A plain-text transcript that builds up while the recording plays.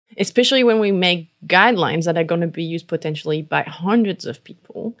especially when we make guidelines that are going to be used potentially by hundreds of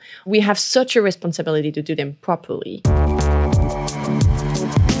people. We have such a responsibility to do them properly.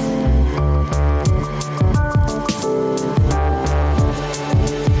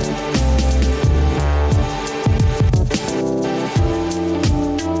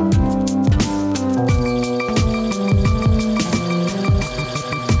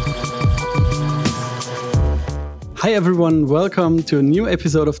 Hi everyone, welcome to a new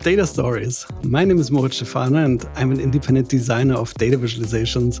episode of Data Stories. My name is Moritz Stefana and I'm an independent designer of data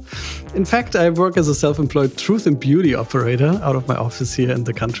visualizations. In fact, I work as a self-employed truth and beauty operator out of my office here in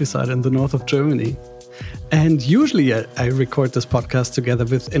the countryside in the north of Germany. And usually I record this podcast together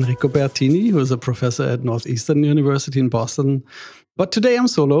with Enrico Bertini, who is a professor at Northeastern University in Boston. But today I'm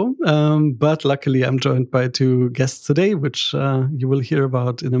solo, but luckily I'm joined by two guests today, which you will hear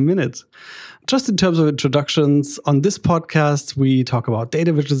about in a minute. Just in terms of introductions, on this podcast, we talk about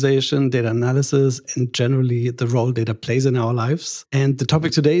data visualization, data analysis, and generally the role data plays in our lives. And the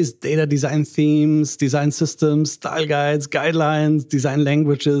topic today is data design themes, design systems, style guides, guidelines, design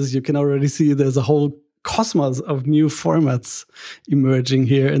languages. You can already see there's a whole cosmos of new formats emerging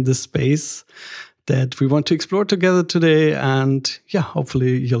here in this space that we want to explore together today. And yeah,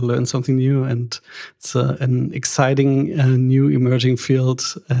 hopefully you'll learn something new. And it's an exciting new emerging field.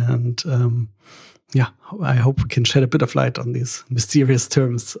 And I hope we can shed a bit of light on these mysterious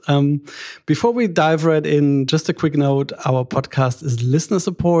terms. Before we dive right in, just a quick note, our podcast is listener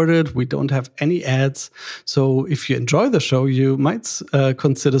supported. We don't have any ads. So if you enjoy the show, you might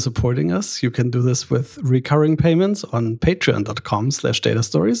consider supporting us. You can do this with recurring payments on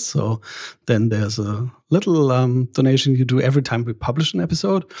patreon.com/datastories. So then there's a little donation you do every time we publish an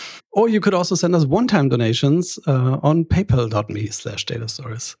episode. Or you could also send us one-time donations on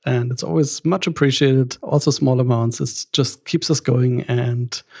paypal.me/datastories. And it's always much appreciated. Also small amounts. It just keeps us going.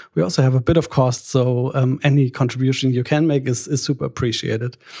 And we also have a bit of cost. So any contribution you can make is super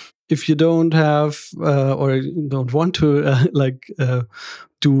appreciated. If you don't have or don't want to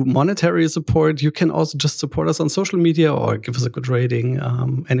do monetary support, you can also just support us on social media or give us a good rating.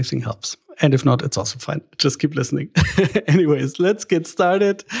 Anything helps. And if not, it's also fine. Just keep listening. Anyways, let's get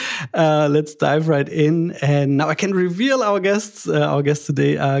started. Let's dive right in. And now I can reveal our guests. Our guests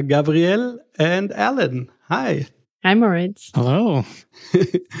today are Gabrielle and Alan. Hi. Hi, Moritz. Hello.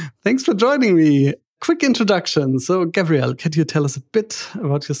 Thanks for joining me. Quick introduction. So, Gabrielle, can you tell us a bit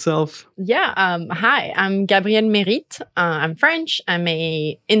about yourself? Yeah. Hi, I'm Gabrielle Mérite. I'm French. I'm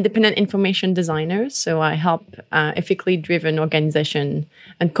an independent information designer. So I help ethically driven organization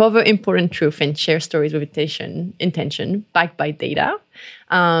uncover important truth and share stories with intention backed by data.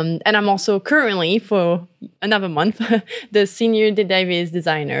 And I'm also currently, for another month, the senior database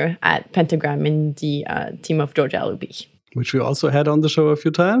designer at Pentagram in the team of Georgia Alubi. Which we also had on the show a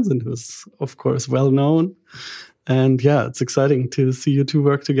few times and who's, of course, well known. And yeah, it's exciting to see you two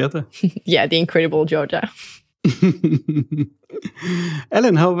work together. Yeah, the incredible Georgia.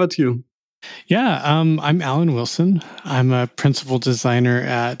 Alan, how about you? Yeah, I'm Alan Wilson. I'm a principal designer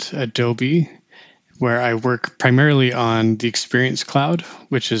at Adobe, where I work primarily on the Experience Cloud,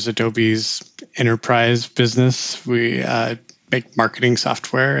 which is Adobe's enterprise business. We make marketing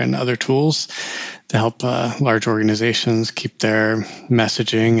software and other tools to help large organizations keep their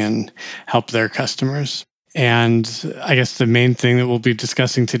messaging and help their customers. And I guess the main thing that we'll be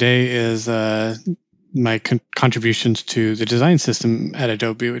discussing today is my contributions to the design system at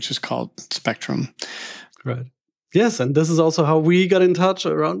Adobe, which is called Spectrum. Right. Yes, and this is also how we got in touch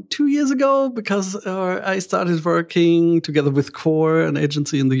around 2 years ago, because I started working together with Core, an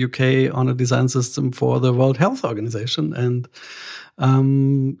agency in the UK, on a design system for the World Health Organization. And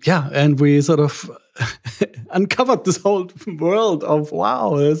and we sort of uncovered this whole world of,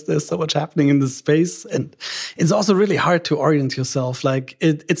 wow, there's so much happening in this space. And it's also really hard to orient yourself. Like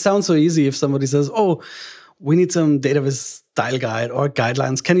it sounds so easy if somebody says, oh, we need some database style guide or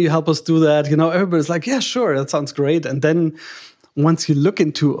guidelines. Can you help us do that? You know, everybody's like, yeah, sure, that sounds great. And then once you look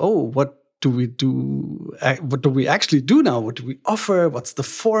into, what do we do? What do we actually do now? What do we offer? What's the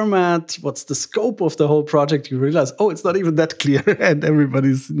format? What's the scope of the whole project? You realize, it's not even that clear, and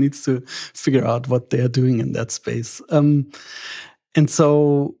everybody needs to figure out what they are doing in that space. And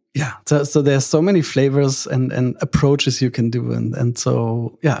so, yeah, so there's so many flavors and approaches you can do. And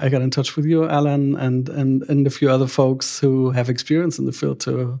so, yeah, I got in touch with you, Alan, and a few other folks who have experience in the field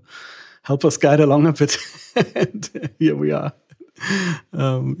to help us guide along a bit. And here we are.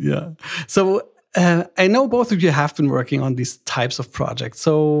 So I know both of you have been working on these types of projects.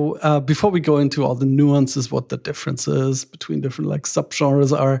 So before we go into all the nuances, what the differences between different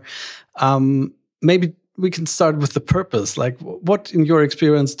subgenres are, maybe we can start with the purpose. Like, what, in your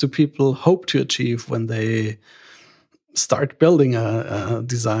experience, do people hope to achieve when they start building a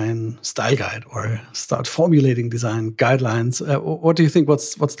design style guide or start formulating design guidelines? What do you think?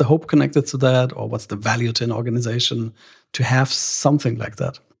 What's the hope connected to that, or what's the value to an organization to have something like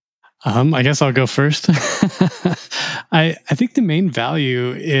that? I guess I'll go first. I think the main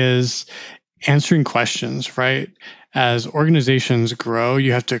value is answering questions, right? As organizations grow,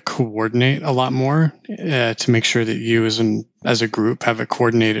 you have to coordinate a lot more to make sure that you as a group have a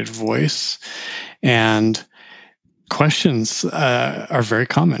coordinated voice. And questions are very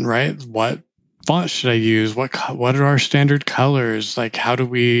common, right? What font should I use? What are our standard colors? Like, how do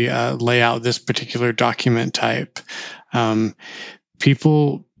we lay out this particular document type?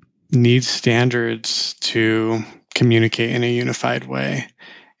 People need standards to communicate in a unified way.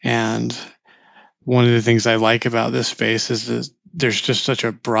 And one of the things I like about this space is that there's just such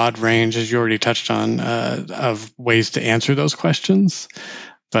a broad range, as you already touched on, of ways to answer those questions.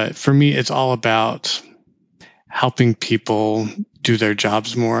 But for me, it's all about helping people do their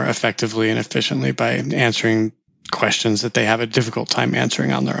jobs more effectively and efficiently by answering questions that they have a difficult time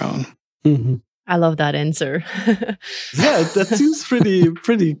answering on their own. Mm-hmm. I love that answer. Yeah, that seems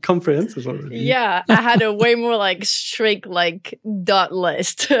pretty comprehensive already. Yeah, I had a way more like strict like dot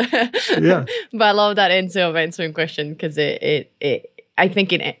list. Yeah, but I love that answer of answering question because I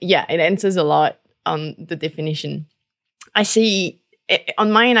think it answers a lot on the definition. I see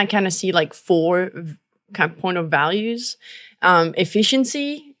on mine. I kind of see like 4 kind of point of values.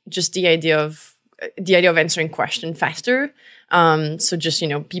 Efficiency, just the idea of answering question faster. So just,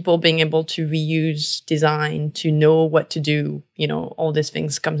 people being able to reuse design, to know what to do, all these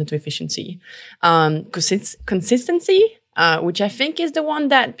things comes into efficiency. Consistency, which I think is the one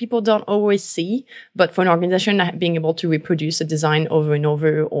that people don't always see, but for an organization, being able to reproduce a design over and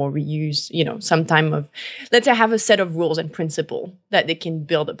over or reuse, some time of, let's say, have a set of rules and principle that they can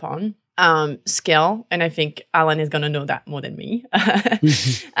build upon. Scale, and I think Alan is going to know that more than me.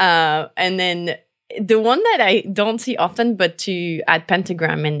 And then the one that I don't see often, but to add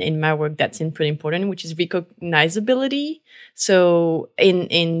pentagram in my work, that's pretty important, which is recognizability. So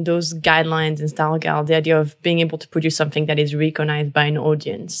in those guidelines and style guide, the idea of being able to produce something that is recognized by an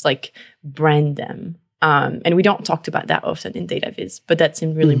audience, like brand them. And we don't talk about that often in DataViz, but that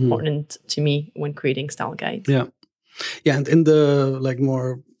seemed really important to me when creating style guides. Yeah. Yeah. And in the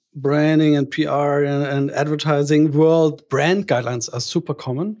more branding and PR and advertising world, brand guidelines are super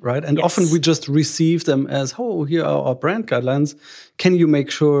common, right? And often we just receive them as, oh, here are our brand guidelines. Can you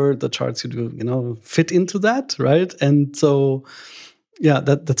make sure the charts you do, fit into that, right? And so, yeah,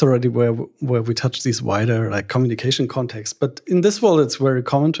 that's already where we touch these wider communication contexts. But in this world, it's very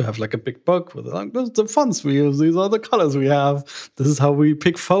common to have a big book with the fonts we use. These are the colors we have. This is how we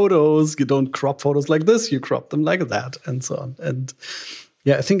pick photos. You don't crop photos like this. You crop them like that, and so on. And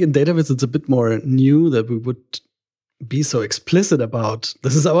yeah, I think in DataViz it's a bit more new that we would be so explicit about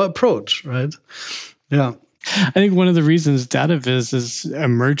this is our approach, right? Yeah. I think one of the reasons DataViz is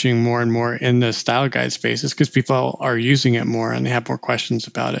emerging more and more in the style guide space is because people are using it more and they have more questions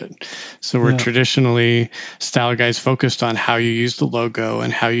about it. So we're traditionally style guides focused on how you use the logo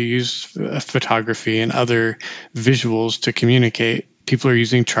and how you use photography and other visuals to communicate. People are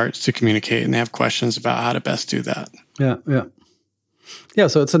using charts to communicate and they have questions about how to best do that. Yeah, yeah. Yeah,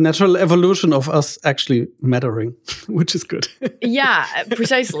 so it's a natural evolution of us actually mattering, which is good. Yeah,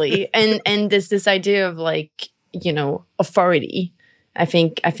 precisely. And there's this idea of authority. I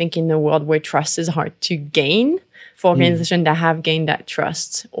think in the world where trust is hard to gain, for organizations that have gained that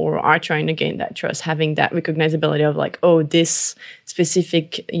trust or are trying to gain that trust, having that recognizability of this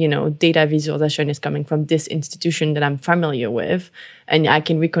specific, data visualization is coming from this institution that I'm familiar with, and I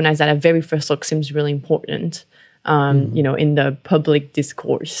can recognize that at very first look seems really important. In the public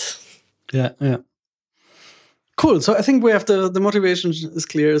discourse. Yeah, yeah. Cool. So I think we have the motivation is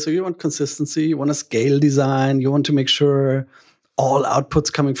clear. So you want consistency, you want to scale design, you want to make sure all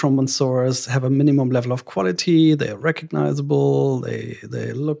outputs coming from one source have a minimum level of quality, they are recognizable, they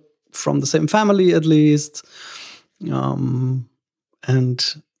look from the same family at least. And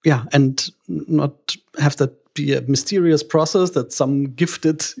not have that be a mysterious process that some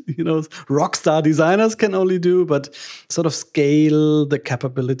gifted, rock star designers can only do, but sort of scale the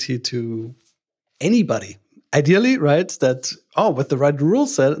capability to anybody. Ideally, right? That, with the right rule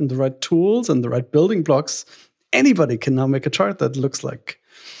set and the right tools and the right building blocks, anybody can now make a chart that looks like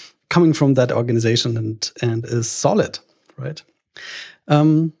coming from that organization and is solid, right?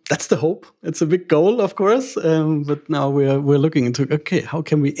 That's the hope. It's a big goal, of course, but now we're looking into how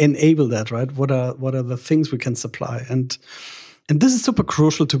can we enable that, right? What are the things we can supply? And And this is super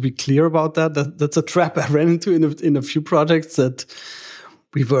crucial to be clear about that. That's a trap I ran into in a few projects, that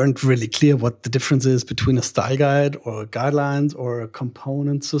we weren't really clear what the difference is between a style guide or guidelines or a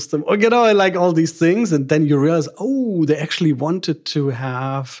component system, or, like all these things. And then you realize, oh, they actually wanted to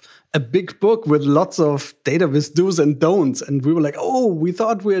have a big book with lots of database do's and don'ts. And we were like, oh, we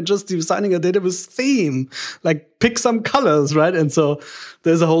thought we were just designing a database theme, like pick some colors, right? And so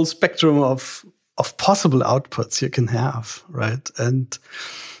there's a whole spectrum of possible outputs you can have, right? And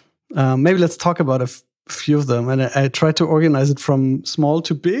maybe let's talk about a few of them. And I try to organize it from small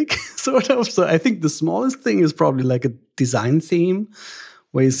to big, sort of. So I think the smallest thing is probably like a design theme,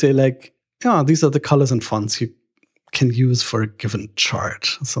 where you say like, yeah, these are the colors and fonts you can use for a given chart,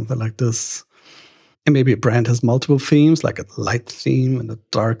 something like this. And maybe a brand has multiple themes, like a light theme and a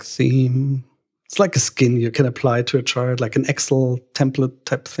dark theme. It's like a skin you can apply to a chart, like an Excel template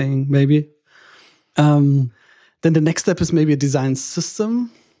type thing, maybe. Then the next step is maybe a design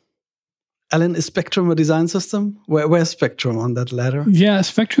system. Alan, is Spectrum a design system? Where's Spectrum on that ladder? Yeah,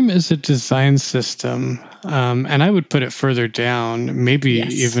 Spectrum is a design system. And I would put it further down, maybe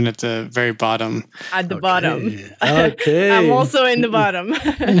even at the very bottom. At the bottom. Okay. I'm also in the bottom.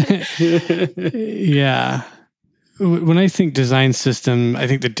 Yeah. When I think design system, I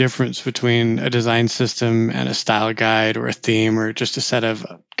think the difference between a design system and a style guide or a theme or just a set of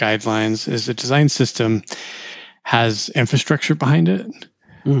guidelines is a design system has infrastructure behind it.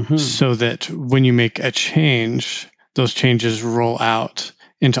 Mm-hmm. So that when you make a change, those changes roll out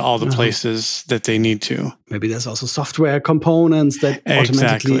into all the places that they need to. Maybe there's also software components that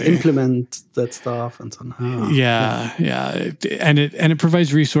automatically implement that stuff and so on. Yeah. And it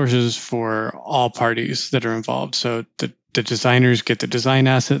provides resources for all parties that are involved. So the designers get the design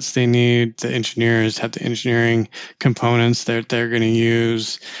assets they need. The engineers have the engineering components that they're going to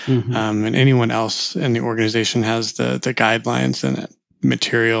use. Mm-hmm. And anyone else in the organization has the guidelines and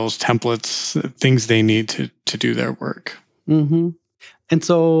materials, templates, things they need to do their work. Mm-hmm. And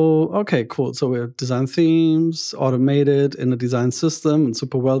so, okay, cool. So we have design themes, automated in a design system and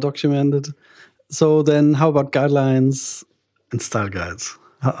super well documented. So then how about guidelines and style guides?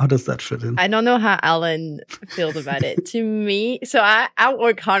 How does that fit in? I don't know how Alan feels about it. To me, so I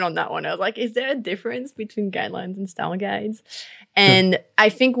work hard on that one. I was like, is there a difference between guidelines and style guides? And I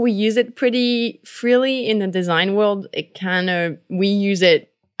think we use it pretty freely in the design world. We use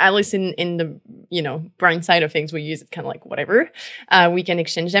it, at least in the, brand side of things, we use it kind of like whatever. We can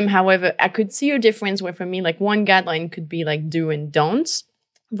exchange them. However, I could see a difference where for me, like one guideline could be like do and don'ts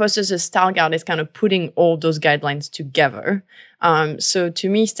versus a style guide is kind of putting all those guidelines together. So to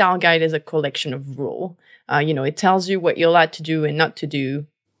me, style guide is a collection of rules. It tells you what you're allowed to do and not to do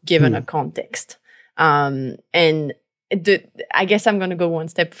given a context. And I guess I'm going to go one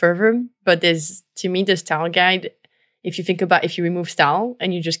step further, but to me, the style guide, if you think about if you remove style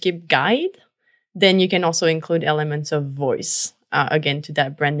and you just keep guide, then you can also include elements of voice, again, to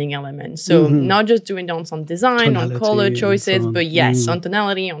that branding element. So not just doing don'ts on design, tonality, on color choices, but yes, on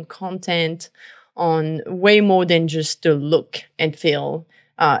tonality, on content, on way more than just the look and feel.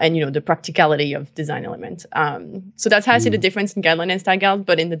 And, the practicality of design elements. So that's how I see the difference in guideline and style guide.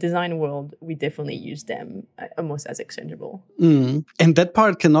 But in the design world, we definitely use them almost as exchangeable. And that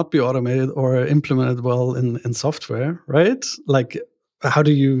part cannot be automated or implemented well in software, right? Like, how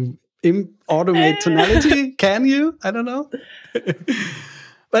do you automate tonality? Can you? I don't know.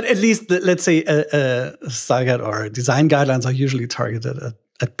 But at least, let's say, a style guide or design guidelines are usually targeted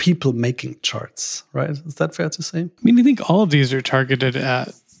at people making charts, right? Is that fair to say? I mean, I think all of these are targeted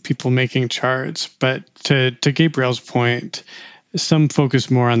at people making charts, but to Gabriel's point, some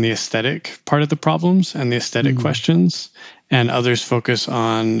focus more on the aesthetic part of the problems and the aesthetic questions, and others focus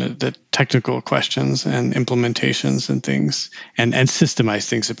on the technical questions and implementations and things, and systemize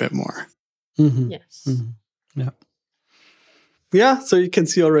things a bit more. Mm-hmm. Yes. Mm-hmm. Yeah, so you can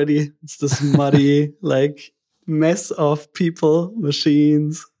see already it's this muddy, like, mess of people,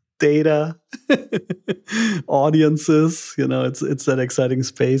 machines, data, audiences. It's that exciting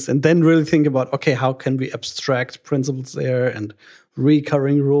space. And then really think about, okay, how can we abstract principles there and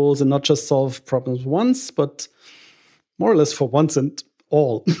recurring rules and not just solve problems once, but more or less for once and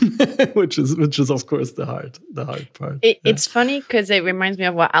all, which is of course the hard part. It's funny because it reminds me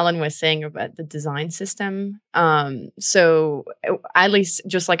of what Alan was saying about the design system. So at least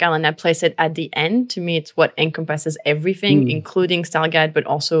just like Alan, I place it at the end. To me, it's what encompasses everything, including style guide, but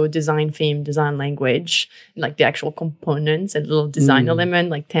also design theme, design language, like the actual components and little design element,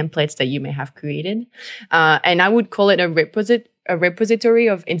 like templates that you may have created. And I would call it a a repository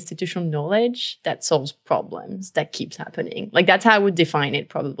of institutional knowledge that solves problems that keeps happening. Like that's how I would define it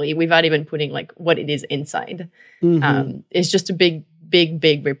probably, without even putting like what it is inside. It's just a big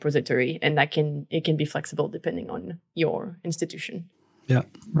repository, and it can be flexible depending on your institution. Yeah.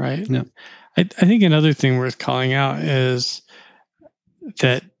 Right. Yeah. I think another thing worth calling out is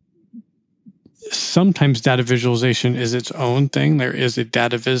that sometimes data visualization is its own thing. There is a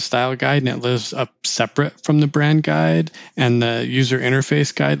data viz style guide, and it lives up separate from the brand guide and the user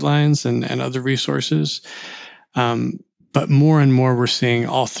interface guidelines and other resources. But more and more, we're seeing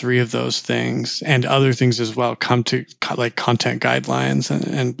all three of those things and other things as well come to like content guidelines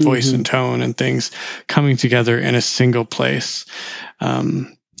and voice and tone and things coming together in a single place.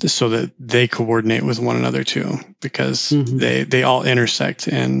 So that they coordinate with one another too, because they all intersect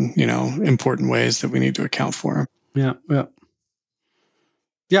in, important ways that we need to account for. Yeah.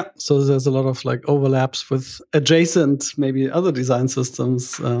 So there's a lot of like overlaps with adjacent, maybe other design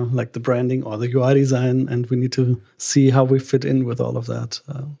systems, like the branding or the UI design, and we need to see how we fit in with all of that.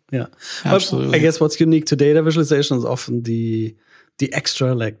 Absolutely. But I guess what's unique to data visualization is often the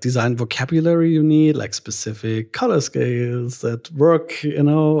extra like design vocabulary you need, like specific color scales that work,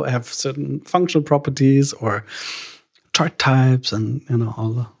 have certain functional properties or chart types and,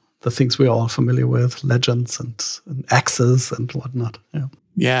 all the things we're all familiar with, legends and axes and whatnot.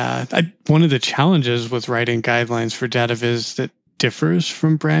 Yeah. One of the challenges with writing guidelines for data viz that differs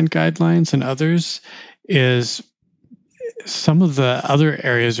from brand guidelines and others is some of the other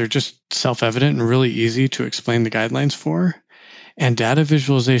areas are just self-evident and really easy to explain the guidelines for. And data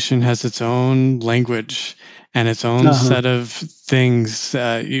visualization has its own language and its own set of things.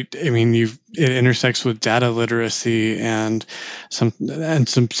 It intersects with data literacy and some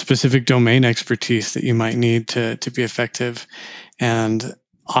specific domain expertise that you might need to be effective. And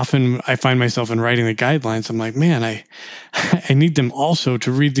often I find myself in writing the guidelines, I'm like, man, I need them also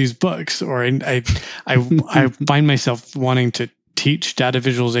to read these books, or I find myself wanting to teach data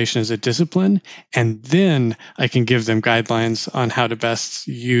visualization as a discipline, and then I can give them guidelines on how to best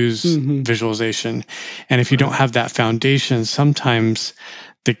use visualization. And if you don't have that foundation, sometimes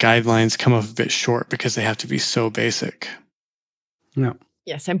the guidelines come up a bit short because they have to be so basic. Yeah.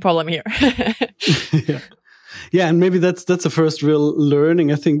 Yeah, same problem here. Yeah, and maybe that's the first real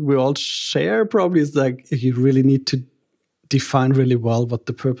learning I think we all share probably, is like you really need to define really well what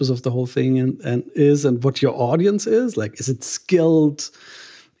the purpose of the whole thing and what your audience is. Like, is it skilled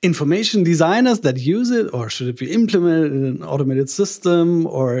information designers that use it, or should it be implemented in an automated system,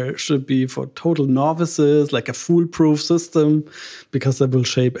 or should it be for total novices, like a foolproof system? Because that will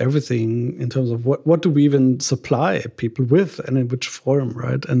shape everything in terms of what do we even supply people with and in which form,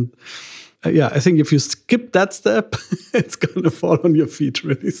 right? And I think if you skip that step, it's going to fall on your feet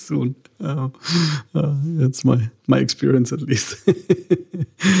really soon. That's my experience, at least.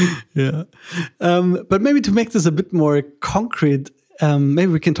 Yeah. But maybe to make this a bit more concrete,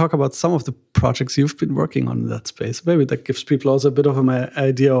 maybe we can talk about some of the projects you've been working on in that space. Maybe that gives people also a bit of an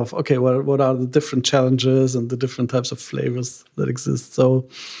idea of, okay, well, what are the different challenges and the different types of flavors that exist. So,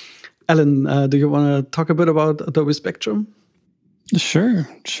 Alan, do you want to talk a bit about Adobe Spectrum? Sure.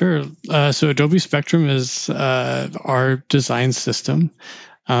 So Adobe Spectrum is our design system.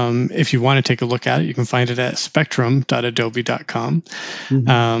 If you want to take a look at it, you can find it at spectrum.adobe.com.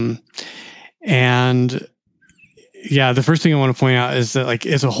 And yeah, the first thing I want to point out is that like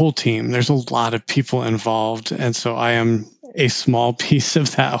it's a whole team. There's a lot of people involved. And so I am a small piece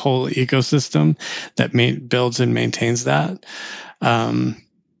of that whole ecosystem that builds and maintains that.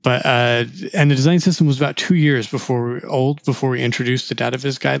 And the design system was about 2 years before we introduced the data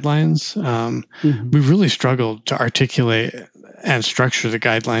viz guidelines. We really struggled to articulate and structure the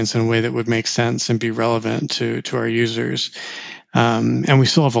guidelines in a way that would make sense and be relevant to our users. And we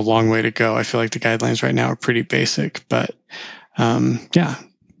still have a long way to go. I feel like the guidelines right now are pretty basic, but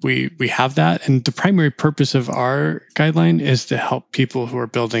we have that. And the primary purpose of our guideline is to help people who are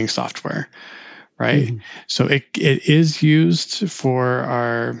building software. Right. So it is used for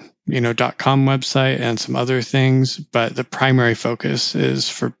our, .com website and some other things, but the primary focus is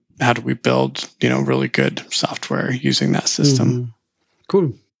for how do we build, really good software using that system.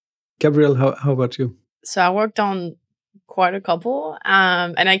 Cool. Gabrielle, how about you? So I worked on quite a couple,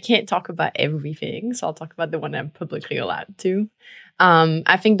 and I can't talk about everything. So I'll talk about the one I'm publicly allowed to.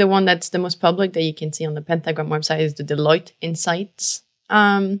 I think the one that's the most public that you can see on the Pentagram website is the Deloitte Insights.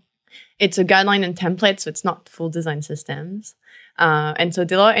 It's a guideline and template, so it's not full design systems. And so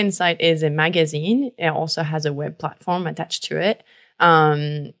Deloitte Insight is a magazine. It also has a web platform attached to it.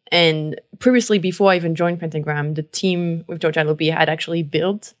 And previously, before I even joined Pentagram, the team with George Alobi had actually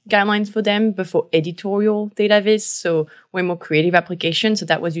built guidelines for them before editorial data viz, so way more creative applications. So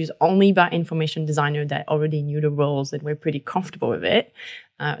that was used only by information designer that already knew the roles and were pretty comfortable with it.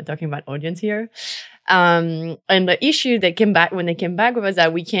 Talking about audience here. And the issue that came back when they came back was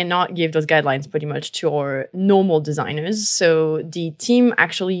that we cannot give those guidelines pretty much to our normal designers. So the team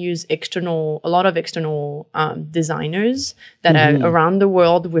actually used a lot of external designers that are around the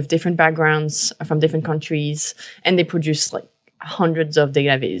world with different backgrounds from different countries, and they produce like hundreds of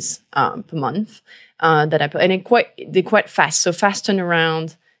data viz per month and they're quite fast. So fast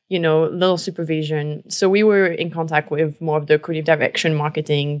turnaround. Little supervision. So we were in contact with more of the creative direction,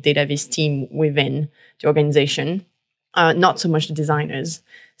 marketing, data viz team within the organization, not so much the designers.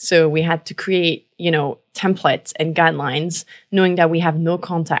 So we had to create, templates and guidelines, knowing that we have no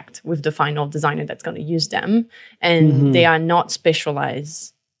contact with the final designer that's going to use them. And they are not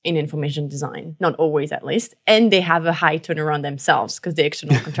specialized in information design, not always at least, and they have a high turnaround themselves because they're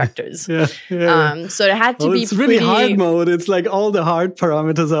external contractors. So it had to be it's really hard mode. It's like all the hard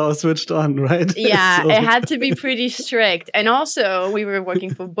parameters are switched on, right? Yeah, it had to be pretty strict. And also we were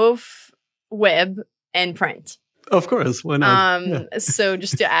working for both web and print. Of course, why not? So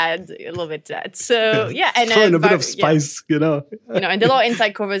just to add a little bit to that. So and throw in a bit of spice, and the Law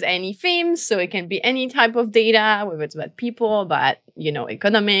Insight covers any themes, so it can be any type of data, whether it's about people, about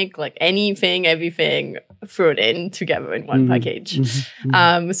economic, like anything, everything, throw it in together in one package.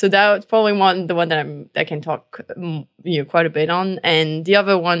 So that's probably the one that I can talk quite a bit on. And the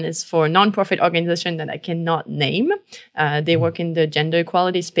other one is for a nonprofit organization that I cannot name. They work in the gender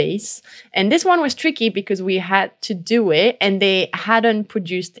equality space, and this one was tricky because we had to do it, and they hadn't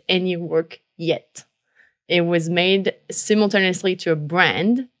produced any work yet. It was made simultaneously to a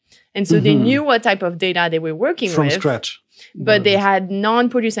brand, and so they knew what type of data they were working from with. Scratch. But they had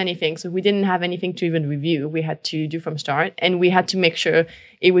non-produced anything, so we didn't have anything to even review. We had to do from start, and we had to make sure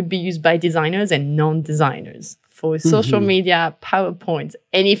it would be used by designers and non-designers for social media, PowerPoints,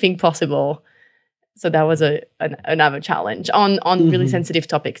 anything possible. So that was another challenge on really sensitive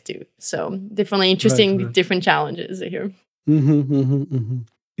topics too. So definitely interesting, different challenges here.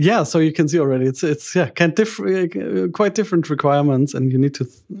 Yeah, so you can see already it's quite different requirements, and you need to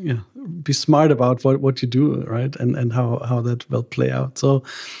be smart about what you do, right, and how that will play out. So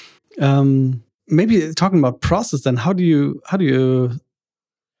maybe talking about process, then how do you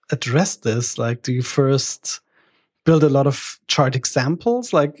address this? Like, do you first build a lot of chart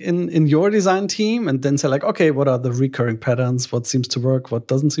examples like in your design team, and then say like, okay, what are the recurring patterns? What seems to work? What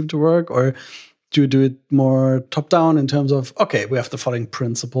doesn't seem to work? Or do you do it more top down in terms of, okay, we have the following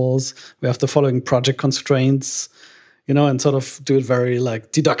principles, we have the following project constraints, and sort of do it very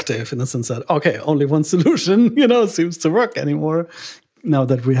like deductive in the sense that, okay, only one solution, seems to work anymore now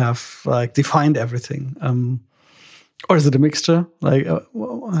that we have like defined everything. Or is it a mixture? Like,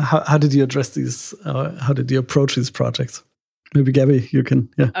 how did you address these? How did you approach these projects? Maybe Gabby, you can.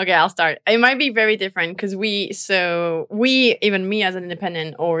 Yeah. Okay, I'll start. It might be very different because even me as an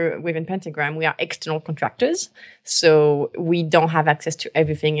independent or within Pentagram, we are external contractors. So we don't have access to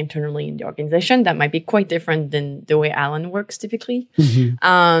everything internally in the organization. That might be quite different than the way Alan works typically.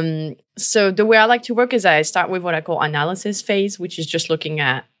 So the way I like to work is I start with what I call analysis phase, which is just looking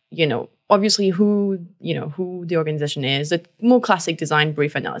at, obviously who the organization is, the more classic design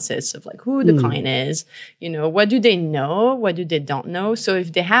brief analysis of like who the client is, what do they know, what do they don't know. So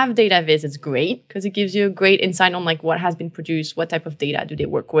if they have data viz, it's great because it gives you a great insight on like what has been produced, what type of data do they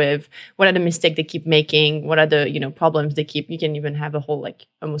work with, what are the mistakes they keep making, what are the problems they keep. You can even have a whole like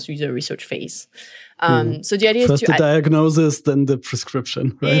almost user research phase. So the idea first is to the diagnosis, then the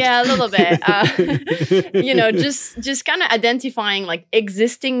prescription, right? Yeah, a little bit. Just kind of identifying like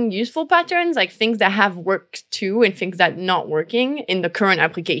existing useful patterns, like things that have worked too and things that not working in the current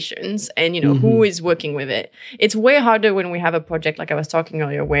applications, and who is working with it. It's way harder when we have a project like I was talking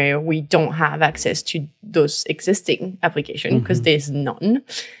earlier where we don't have access to those existing applications because there's none.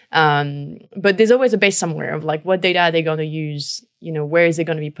 But there's always a base somewhere of like what data are they going to use, where is it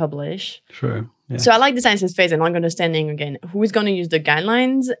going to be published? Sure. Yeah. So I like design system phase and understanding again who is going to use the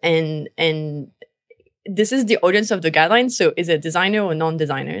guidelines, and this is the audience of the guidelines. So is it a designer or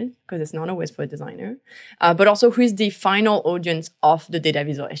non-designer? Because it's not always for a designer. But also who is the final audience of the data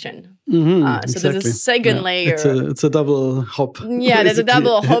visualization? So there's a second layer. It's a double hop. Yeah, there's a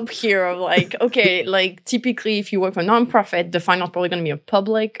double hop here of like, okay, like typically if you work for a nonprofit, the final is probably going to be a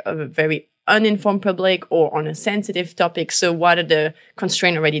public, of a very uninformed public or on a sensitive topic. So what are the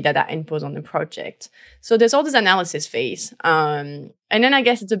constraints already that are imposed on the project? So there's all this analysis phase. And then I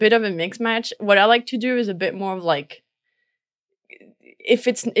guess it's a bit of a mixed match. What I like to do is a bit more of like if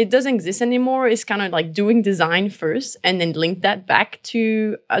it doesn't exist anymore, it's kind of like doing design first and then link that back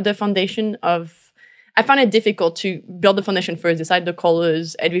to the foundation of. I find it difficult to build the foundation first, decide the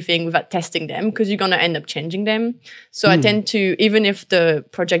colors, everything without testing them, because you're going to end up changing them. So I tend to, even if the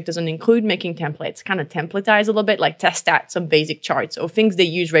project doesn't include making templates, kind of templatize a little bit, like test out some basic charts or things they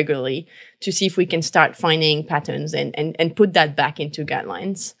use regularly to see if we can start finding patterns and put that back into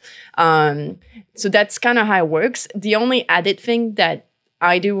guidelines. So that's kind of how it works. The only added thing that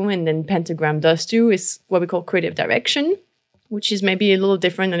I do and then Pentagram does too is what we call creative direction, which is maybe a little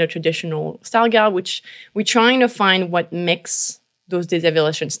different than a traditional style guide, which we're trying to find what makes those data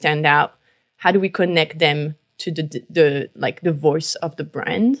evaluations stand out. How do we connect them to the voice of the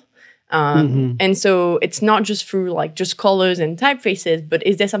brand? And so it's not just through like just colors and typefaces, but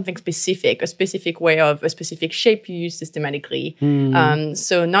is there something specific, a specific way of a specific shape you use systematically?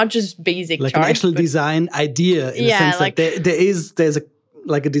 So not just basic like charts, an actual design idea in a sense, like there's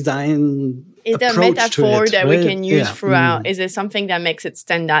a design is there a metaphor that we can use throughout? Is there something that makes it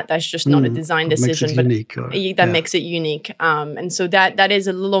stand out that's just not a design decision, but that makes it unique? And so that is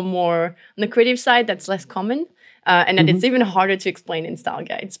a little more on the creative side, that's less common. And that it's even harder to explain in style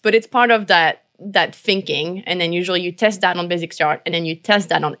guides. But it's part of that thinking. And then usually you test that on basic chart and then you test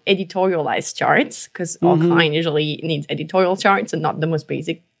that on editorialized charts, because our client usually needs editorial charts and not the most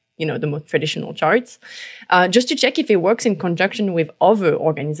basic, the most traditional charts, just to check if it works in conjunction with other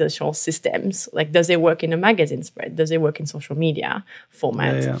organizational systems. Like, does it work in a magazine spread? Does it work in social media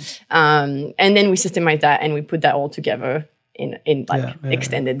format? And then we systemize that and we put that all together in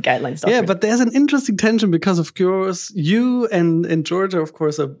extended guidelines. Yeah, but there's an interesting tension because, of course, you and Georgia, of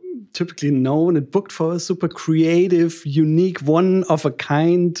course, are typically known and booked for a super creative, unique,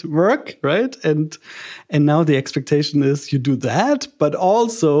 one-of-a-kind work, right? And now the expectation is you do that, but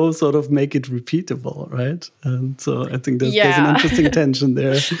also sort of make it repeatable, right? And so I think there's an interesting tension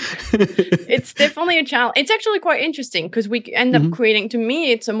there. It's definitely a challenge. It's actually quite interesting because we end up creating, to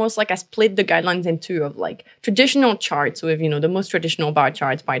me, it's almost like I split the guidelines in two of like traditional charts with, the most traditional bar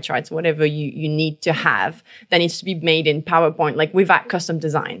charts, pie charts, whatever you need to have that needs to be made in PowerPoint, like without custom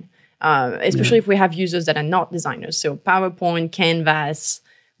design. Especially if we have users that are not designers. So PowerPoint, Canvas,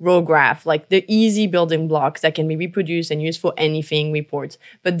 RowGraph, like the easy building blocks that can be reproduced and used for anything, reports.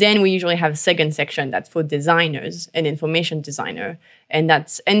 But then we usually have a second section that's for designers and information designer. And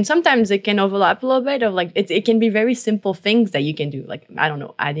sometimes it can overlap a little bit of like, it can be very simple things that you can do. Like, I don't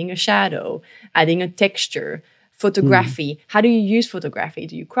know, adding a shadow, adding a texture, photography. How do you use photography?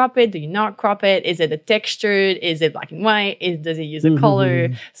 Do you crop it? Do you not crop it? Is it a textured? Is it black and white? Does it use a color?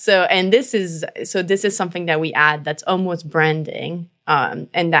 So this is something that we add that's almost branding,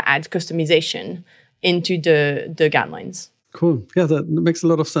 and that adds customization into the guidelines. Cool. Yeah, that makes a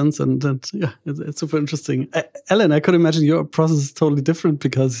lot of sense. And it's super interesting. Ellen, I could imagine your process is totally different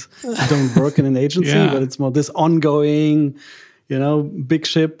because you don't work in an agency, but it's more this ongoing, big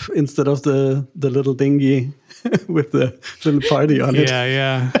ship instead of the little dinghy with the little party on it.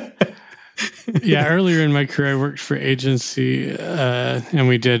 Yeah, earlier in my career, I worked for agency, and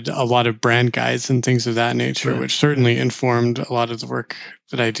we did a lot of brand guides and things of that nature, which certainly informed a lot of the work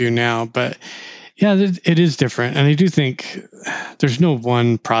that I do now. But yeah, it is different. And I do think there's no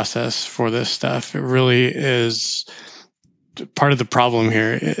one process for this stuff. It really is. Part of the problem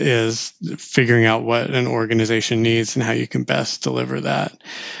here is figuring out what an organization needs and how you can best deliver that.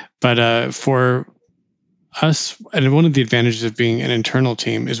 But for us, and one of the advantages of being an internal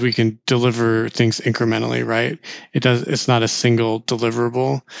team is we can deliver things incrementally, right? It's not a single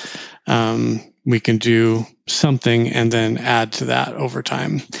deliverable. We can do something and then add to that over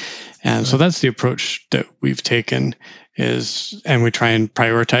time. And so that's the approach that we've taken and we try and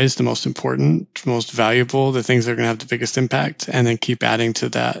prioritize the most important, most valuable, the things that are going to have the biggest impact, and then keep adding to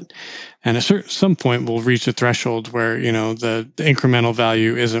that. And at some point, we'll reach a threshold where, the incremental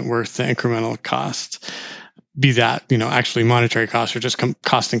value isn't worth the incremental cost, be that, actually monetary cost or just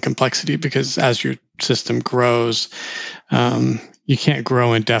cost and complexity, because as your system grows, you can't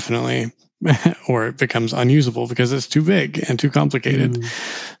grow indefinitely or it becomes unusable because it's too big and too complicated.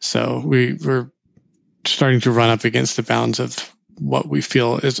 So we're starting to run up against the bounds of what we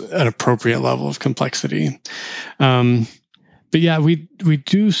feel is an appropriate level of complexity. But yeah, we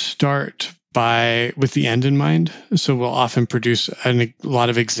do start with the end in mind. So we'll often produce a lot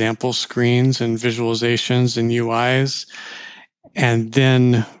of example screens and visualizations and UIs, and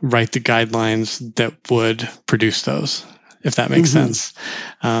then write the guidelines that would produce those, if that makes sense.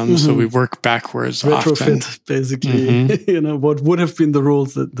 So we work backwards. Retrofit, often. basically, what would have been the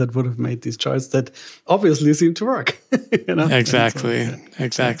rules that would have made these charts that obviously seem to work. Exactly.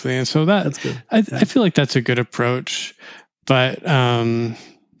 And so that's good. I feel like that's a good approach. But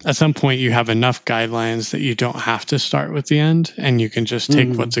at some point, you have enough guidelines that you don't have to start with the end, and you can just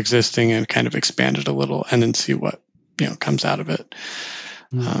take what's existing and kind of expand it a little, and then see what comes out of it.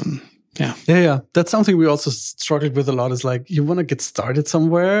 Yeah. That's something we also struggled with a lot. Is like you want to get started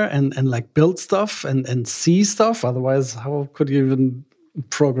somewhere and like build stuff and see stuff. Otherwise, how could you even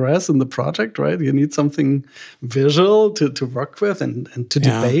progress in the project, right? You need something visual to work with and to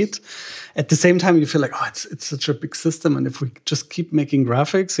debate. At the same time, you feel like, it's such a big system, and if we just keep making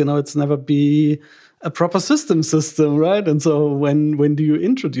graphics, it's never be a proper system, right? And so when do you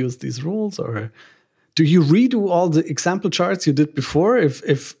introduce these rules, or do you redo all the example charts you did before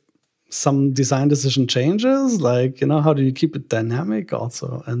if some design decision changes? Like, how do you keep it dynamic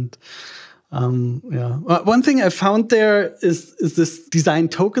also? And one thing I found there is this design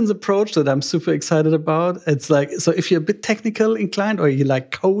tokens approach that I'm super excited about. It's like, so if you're a bit technical inclined or you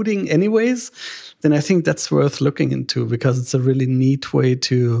like coding anyways, then I think that's worth looking into, because it's a really neat way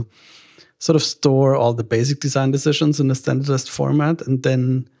to sort of store all the basic design decisions in a standardized format. And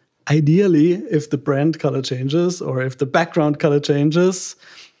then ideally, if the brand color changes or if the background color changes,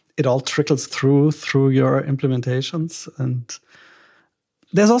 it all trickles through your implementations. And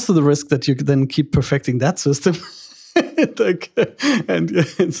there's also the risk that you then keep perfecting that system. And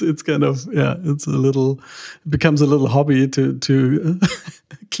it's kind of, it becomes a little hobby to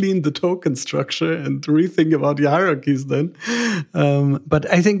clean the token structure and rethink about the hierarchies then. But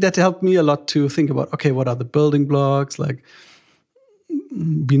I think that helped me a lot to think about, okay, what are the building blocks? Like,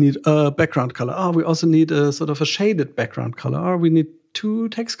 we need a background color. We also need a sort of a shaded background color. We need 2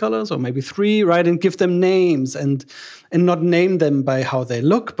 text colors or maybe 3, right? And give them names and not name them by how they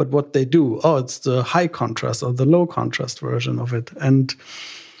look, but what they do. It's the high contrast or the low contrast version of it. And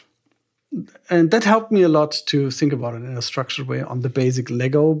that helped me a lot to think about it in a structured way on the basic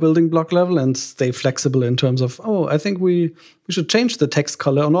Lego building block level and stay flexible in terms of, I think we should change the text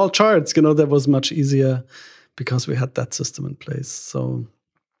color on all charts. That was much easier because we had that system in place. So,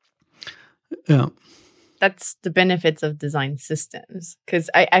 yeah. That's the benefits of design systems,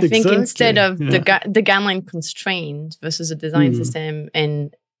 because I think instead of the guideline constraint versus a design system,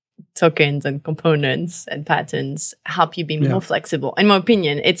 and tokens and components and patterns help you be more flexible. In my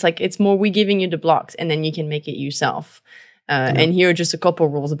opinion, it's like it's more we're giving you the blocks and then you can make it yourself. And here are just a couple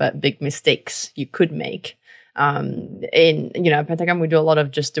of rules about big mistakes you could make. In at Pentagram, we do a lot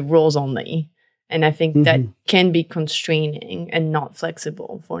of just the rules only, and I think that can be constraining and not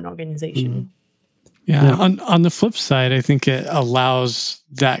flexible for an organization. Yeah. On the flip side, I think it allows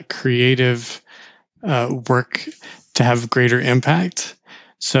that creative work to have greater impact.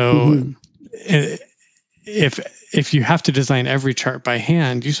 So if you have to design every chart by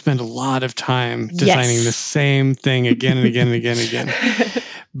hand, you spend a lot of time designing the same thing again and again and again and again.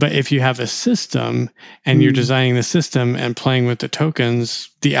 But if you have a system and you're designing the system and playing with the tokens,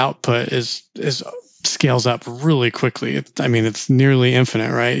 the output is scales up really quickly. It's nearly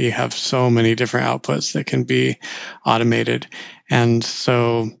infinite, right? You have so many different outputs that can be automated. And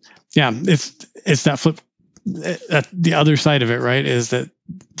so, it's that flip. The other side of it, right, is that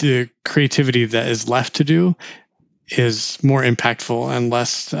the creativity that is left to do is more impactful and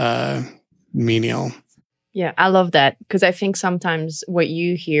less menial. Yeah, I love that, because I think sometimes what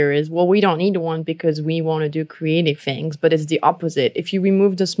you hear is, well, we don't need one because we want to do creative things, but it's the opposite. If you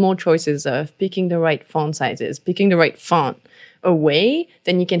remove the small choices of picking the right font sizes, picking the right font away,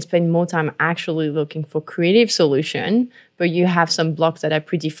 then you can spend more time actually looking for creative solution, but you have some blocks that are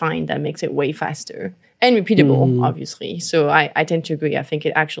predefined that makes it way faster and repeatable, obviously. So I tend to agree. I think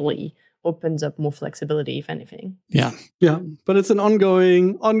it actually opens up more flexibility, if anything. Yeah, but it's an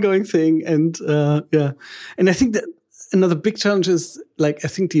ongoing thing, and and I think that another big challenge is, like, I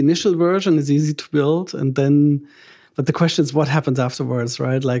think the initial version is easy to build, but the question is what happens afterwards,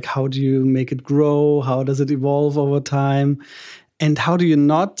 right? Like, how do you make it grow? How does it evolve over time? And how do you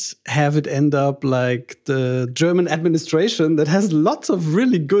not have it end up like the German administration that has lots of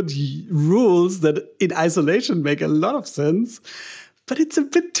really good rules that in isolation make a lot of sense, but it's a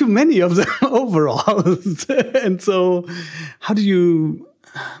bit too many of them overall. And so how do you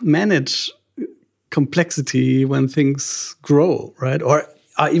manage complexity when things grow, right? Or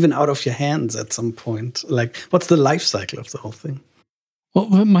are even out of your hands at some point? Like, what's the life cycle of the whole thing?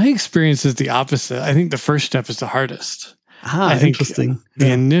 Well, my experience is the opposite. I think the first step is the hardest. I think interesting.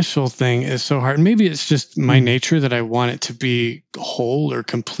 The initial thing is so hard. Maybe it's just my nature that I want it to be whole or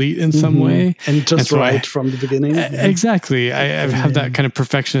complete in some way. And so right from the beginning. Exactly. I have that kind of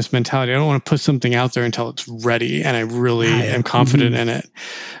perfectionist mentality. I don't want to put something out there until it's ready and I really am confident in it.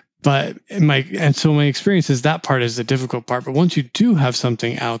 But my experience is that part is the difficult part. But once you do have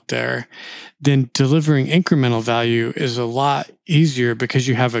something out there, then delivering incremental value is a lot easier because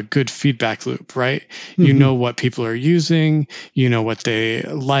you have a good feedback loop, right? Mm-hmm. You know what people are using, you know what they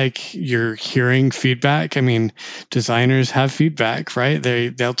like, you're hearing feedback. I mean, designers have feedback, right?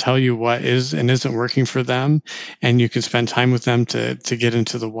 They'll tell you what is and isn't working for them, and you can spend time with them to get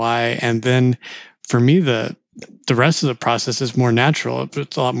into the why. And then for me, the rest of the process is more natural.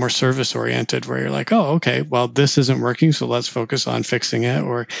 It's a lot more service oriented, where you're like, oh, okay, well, this isn't working, so let's focus on fixing it,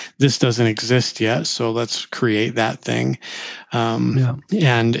 or this doesn't exist yet, so let's create that thing.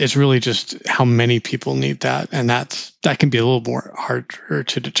 And it's really just how many people need that, and that can be a little more harder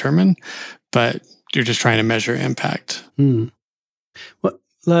to determine, but you're just trying to measure impact. Well,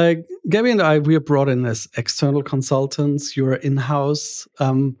 like Gabby and I, we are brought in as external consultants. You're in-house.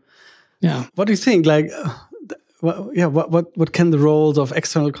 What do you think? Like, what can the roles of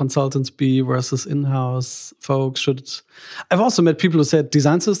external consultants be versus in-house folks? I've also met people who said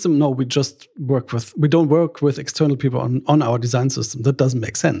design system. No, we don't work with external people on our design system. That doesn't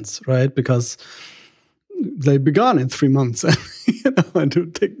make sense, right? Because they began in 3 months, and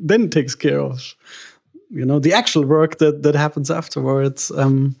then it takes care of, the actual work that happens afterwards.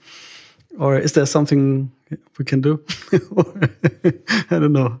 Or is there something we can do? I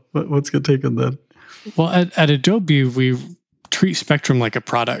don't know. What's your take on that? Well, at Adobe, we treat Spectrum like a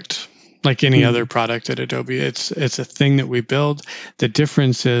product, like any other product at Adobe. It's a thing that we build. The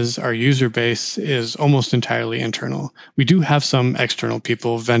difference is our user base is almost entirely internal. We do have some external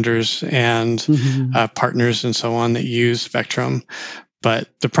people, vendors and partners and so on that use Spectrum, but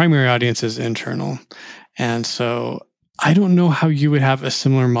the primary audience is internal. And so I don't know how you would have a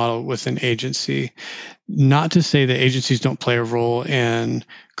similar model with an agency. Not to say that agencies don't play a role in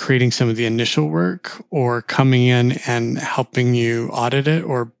creating some of the initial work or coming in and helping you audit it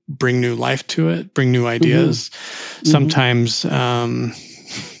or bring new life to it, bring new ideas. Sometimes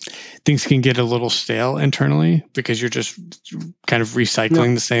things can get a little stale internally because you're just kind of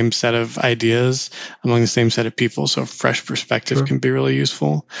recycling the same set of ideas among the same set of people. So a fresh perspective can be really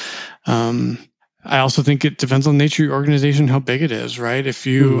useful. I also think it depends on the nature of your organization, how big it is, right? If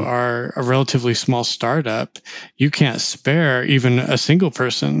you are a relatively small startup, you can't spare even a single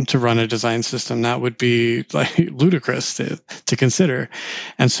person to run a design system. That would be like ludicrous to consider.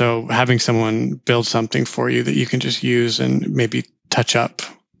 And so having someone build something for you that you can just use and maybe touch up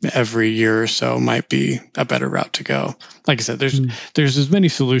every year or so might be a better route to go. Like I said, there's as many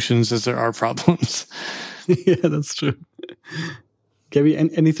solutions as there are problems. Yeah, that's true. Gabby,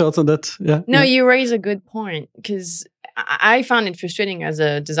 any thoughts on that? No, you raise a good point, because I found it frustrating as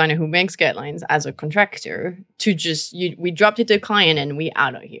a designer who makes guidelines as a contractor to just, we dropped it to a client and we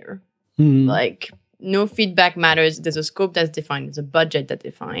out of here. Like, no feedback matters. There's a scope that's defined. There's a budget that's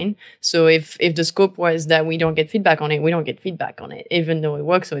defined. So if the scope was that we don't get feedback on it, we don't get feedback on it. Even though it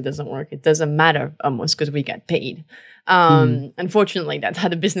works or it doesn't work, it doesn't matter almost because we get paid. Unfortunately, that's how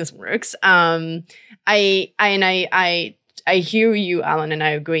the business works. I hear you, Alan, and I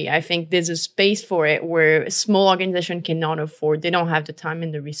agree. I think there's a space for it where a small organization cannot afford. They don't have the time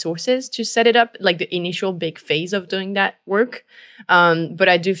and the resources to set it up, like the initial big phase of doing that work. But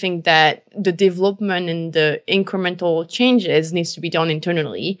I do think that the development and the incremental changes needs to be done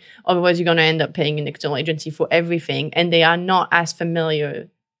internally. Otherwise, you're going to end up paying an external agency for everything, and they are not as familiar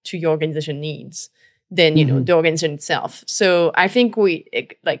to your organization needs than the organization itself. So I think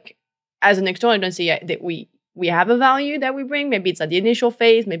as an external agency, that we have a value that we bring. Maybe it's at the initial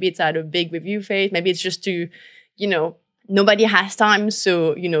phase. Maybe it's at a big review phase. Maybe it's just to, nobody has time.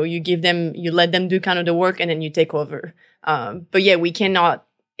 So, you let them do kind of the work and then you take over. But yeah, we cannot,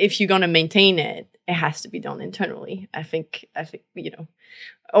 if you're going to maintain it, it has to be done internally. I think,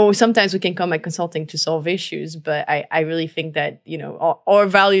 sometimes we can come at consulting to solve issues, but I really think that, our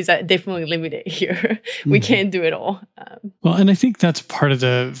values are definitely limited here. We can't do it all. Well, and I think that's part of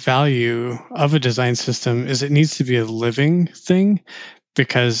the value of a design system is it needs to be a living thing,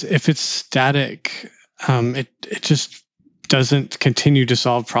 because if it's static, it just doesn't continue to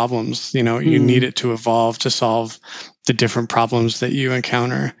solve problems. You need it to evolve to solve the different problems that you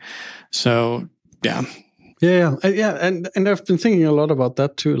encounter. So, yeah. Yeah, and I've been thinking a lot about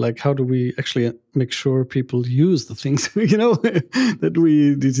that too. Like, how do we actually make sure people use the things that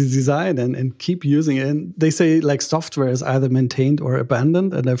we design and keep using it? And they say like software is either maintained or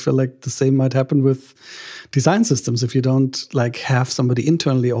abandoned, and I feel like the same might happen with design systems if you don't like have somebody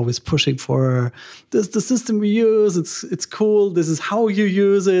internally always pushing for this the system we use. It's cool. This is how you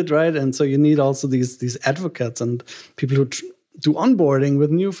use it, right? And so you need also these advocates and people who do onboarding with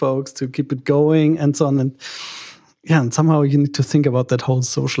new folks to keep it going and so on. And yeah, and somehow you need to think about that whole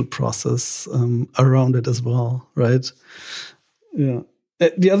social process around it as well, right? Yeah.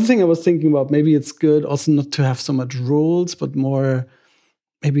 The other thing I was thinking about, maybe it's good also not to have so much rules, but more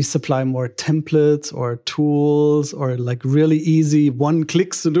maybe supply more templates or tools or like really easy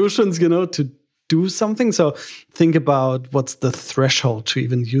one-click solutions, to do something. So think about what's the threshold to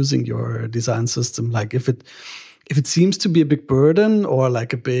even using your design system. Like if it seems to be a big burden or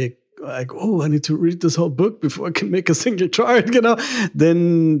like a big, like, oh, I need to read this whole book before I can make a single chart,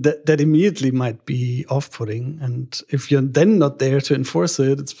 then that immediately might be off-putting. And if you're then not there to enforce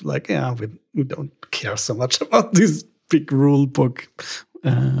it, it's like, yeah, we don't care so much about this big rule book.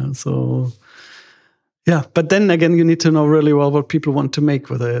 So, yeah. But then again, you need to know really well what people want to make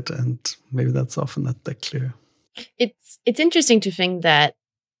with it. And maybe that's often not that clear. It's interesting to think that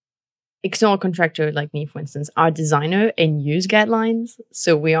external contractor like me, for instance, are designer and use guidelines.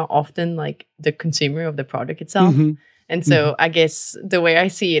 So we are often like the consumer of the product itself. Mm-hmm. And so I guess the way I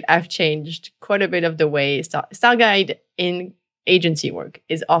see it, I've changed quite a bit of the way style guide in agency work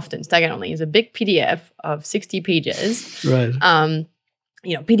is often style guide only is a big PDF of 60 pages. Right.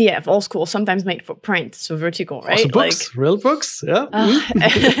 PDF, old school, sometimes made for print, so vertical, right? Also books, real books, yeah.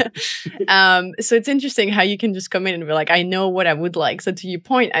 So it's interesting how you can just come in and be like, I know what I would like. So to your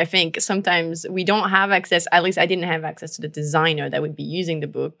point, I think sometimes we don't have access, at least I didn't have access to the designer that would be using the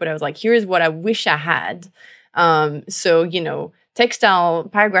book, but I was like, here's what I wish I had. Textile,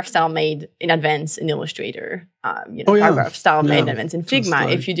 paragraph style made in advance in Illustrator, paragraph style made in advance in Figma.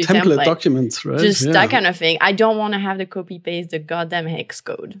 If you do template documents, right? Just that kind of thing. I don't want to have to copy paste the goddamn hex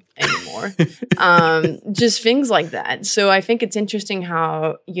code anymore. Just things like that. So I think it's interesting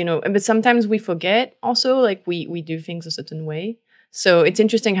how, but sometimes we forget also, like we do things a certain way. So it's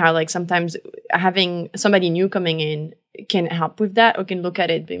interesting how like sometimes having somebody new coming in can help with that or can look at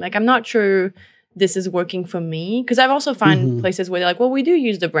it being like, I'm not sure this is working for me. Because I've also found places where they're like, well, we do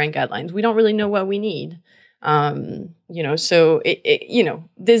use the brand guidelines. We don't really know what we need. So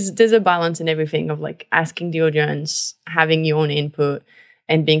there's a balance in everything of like asking the audience, having your own input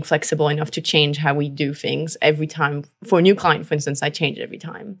and being flexible enough to change how we do things every time. For a new client, for instance, I change every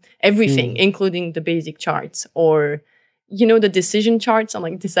time, everything, including the basic charts or, the decision charts. I'm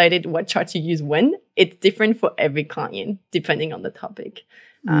like decided what charts you use when. It's different for every client, depending on the topic.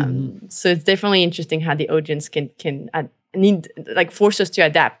 So it's definitely interesting how the audience can force us to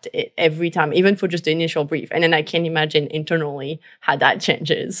adapt it every time, even for just the initial brief. And then I can imagine internally how that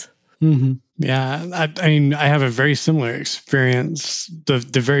changes. Mm-hmm. Yeah, I mean, I have a very similar experience. The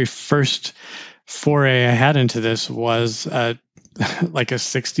very first foray I had into this was like a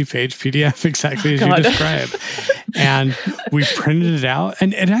 60-page PDF, exactly as you described. And we printed it out,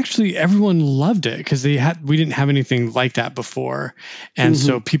 and actually everyone loved it because we didn't have anything like that before. And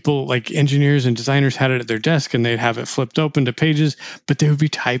so people like engineers and designers had it at their desk and they'd have it flipped open to pages, but they would be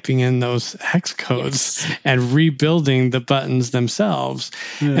typing in those hex codes and rebuilding the buttons themselves.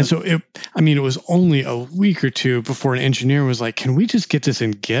 Yeah. And so it was only a week or two before an engineer was like, can we just get this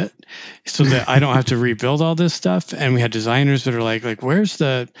in Git so that I don't have to rebuild all this stuff? And we had designers that are like where's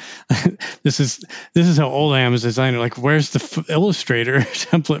the this is how old I am as a designer. Like, where's the Illustrator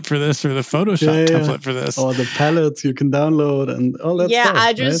template for this or the Photoshop template for this? Or the palettes you can download and all that stuff.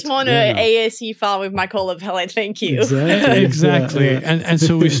 I just want an ASE file with my color palette. Thank you. Exactly. And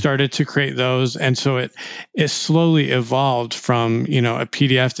so we started to create those. And so it slowly evolved from, a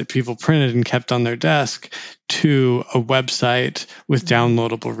PDF that people printed and kept on their desk to a website with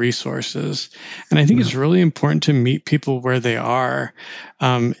downloadable resources. And I think it's really important to meet people where they are.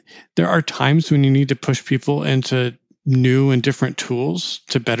 There are times when you need to push people into new and different tools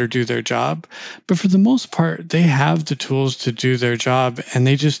to better do their job. But for the most part, they have the tools to do their job and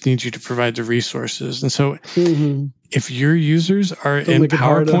they just need you to provide the resources. And so if your users are in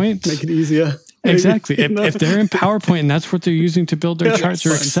PowerPoint, make it easier. Exactly. If they're in PowerPoint and that's what they're using to build their charts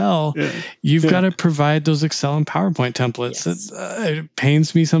or Excel, you've got to provide those Excel and PowerPoint templates. Yes. It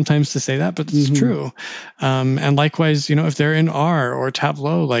pains me sometimes to say that, but it's true. And likewise, if they're in R or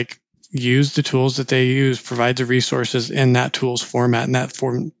Tableau, like use the tools that they use, provide the resources in that tool's format and that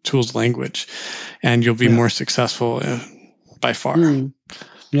tool's language, and you'll be more successful by far.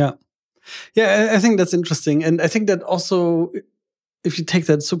 Yeah. Yeah, I think that's interesting. And I think that also, if you take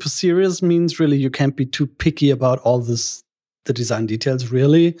that super serious, means really you can't be too picky about all the design details,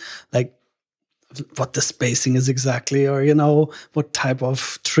 really. Like what the spacing is exactly, or, what type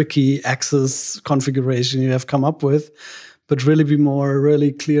of tricky axis configuration you have come up with. But really be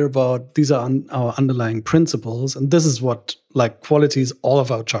really clear about these are our underlying principles. And this is what qualities all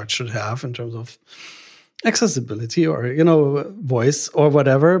of our charts should have in terms of accessibility or, voice or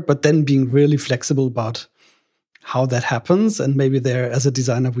whatever, but then being really flexible about how that happens. And maybe there, as a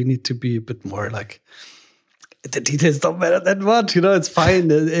designer, we need to be a bit more like, the details don't matter that much, it's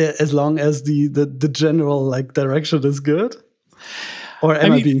fine as long as the general like direction is good. Or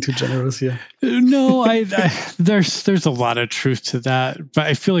am I being too generous here? No, there's a lot of truth to that. But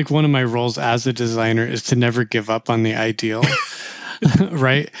I feel like one of my roles as a designer is to never give up on the ideal.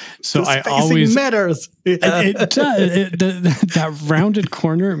 Right? So I always matters. Yeah. It does. That rounded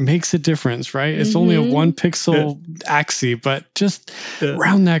corner makes a difference, right? It's only a 1 pixel axis, but just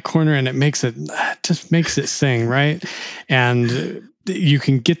round that corner and just makes it sing, right? And you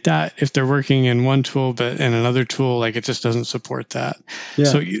can get that if they're working in one tool, but in another tool, like it just doesn't support that. Yeah.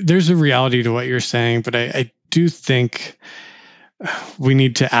 So there's a reality to what you're saying, but I do think we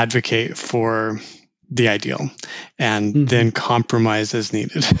need to advocate for the ideal and then compromise as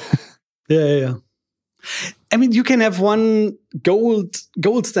needed. Yeah. I mean, you can have one gold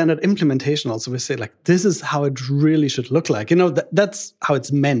standard implementation also. We say like, this is how it really should look like. That's how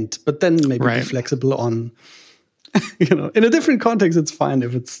it's meant, but then maybe be flexible on, in a different context, it's fine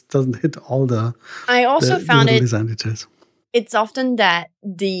if it doesn't hit all the I also found it design details. It's often that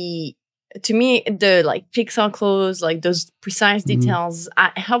to me, the like pixel close, like those precise details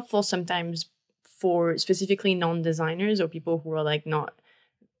are helpful sometimes for specifically non-designers or people who are like not,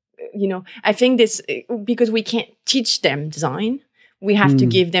 I think this, because we can't teach them design, we have to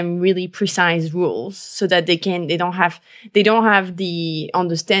give them really precise rules so that they don't have the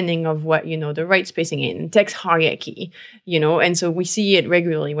understanding of what, the right spacing in text hierarchy, and so we see it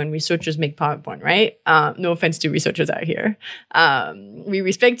regularly when researchers make PowerPoint, right? No offense to researchers out here. We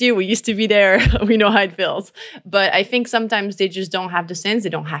respect you. We used to be there. We know how it feels. But I think sometimes they just don't have the sense. They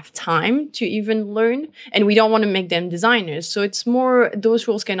don't have time to even learn. And we don't want to make them designers. So it's more, those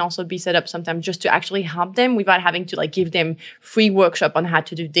rules can also be set up sometimes just to actually help them without having to like give them free workshop on how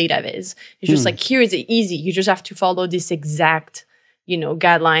to do data viz. It's just like, here is it easy. You just have to follow this exact,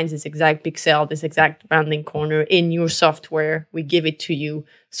 guidelines, this exact pixel, this exact rounding corner in your software. We give it to you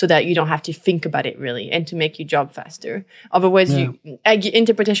so that you don't have to think about it really and to make your job faster. Otherwise,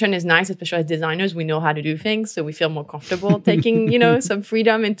 interpretation is nice, especially as designers. We know how to do things, so we feel more comfortable taking, some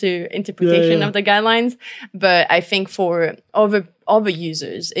freedom into interpretation of the guidelines. But I think for other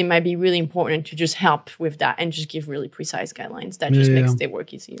users, it might be really important to just help with that and just give really precise guidelines. That just makes their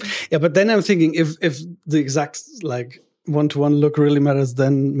work easier. Yeah, but then I'm thinking if the exact like one-to-one look really matters,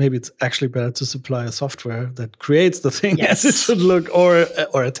 then maybe it's actually better to supply a software that creates the thing as it should look, or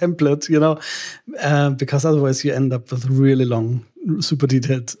a template, because otherwise you end up with really long, super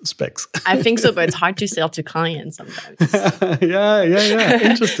detailed specs. I think so, but it's hard to sell to clients sometimes. Yeah.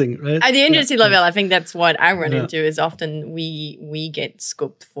 Interesting, right? At the industry level, I think that's what I run into is often we get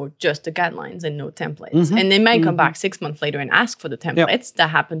scoped for just the guidelines and no templates. And they might come back 6 months later and ask for the templates. That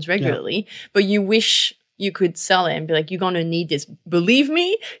happens regularly. But you wish you could sell it and be like, you're going to need this. Believe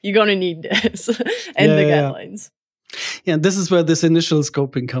me, you're going to need this. And the guidelines. Yeah, and this is where this initial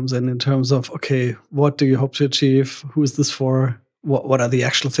scoping comes in terms of, okay, what do you hope to achieve? Who is this for? What are the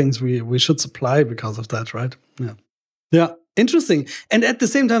actual things we should supply because of that, right? Yeah, interesting. And at the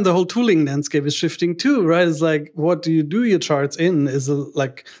same time, the whole tooling landscape is shifting too, right? It's like, what do you do your charts in? There's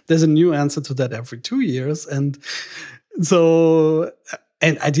a new answer to that every 2 years. And so...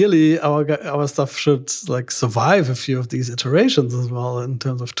 And ideally, our stuff should like survive a few of these iterations as well in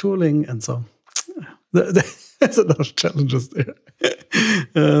terms of tooling, and so there's a lot of challenges there.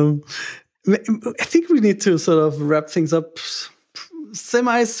 I think we need to sort of wrap things up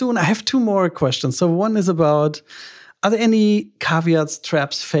semi soon. I have 2 more questions. So one is about: are there any caveats,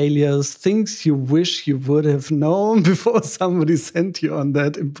 traps, failures, things you wish you would have known before somebody sent you on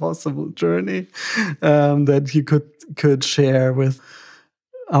that impossible journey that you could share with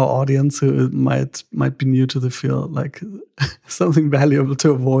our audience who might be new to the field, like something valuable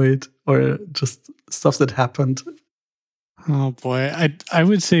to avoid or just stuff that happened? Oh boy, I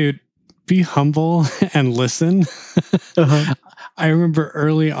would say be humble and listen. I remember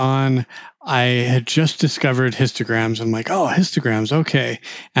early on, I had just discovered histograms. I'm like, oh, histograms, okay.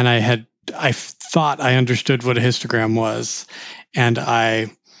 And I thought I understood what a histogram was, and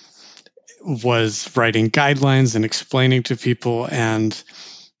I was writing guidelines and explaining to people, and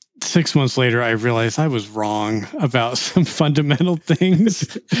 6 months later, I realized I was wrong about some fundamental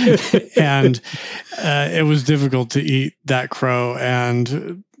things. And it was difficult to eat that crow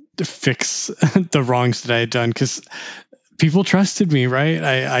and fix the wrongs that I had done because people trusted me, right?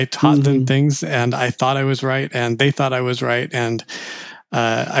 I taught them things and I thought I was right and they thought I was right. And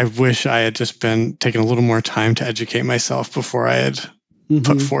I wish I had just been taking a little more time to educate myself before I had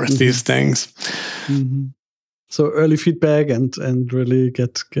put forth these things. So early feedback and really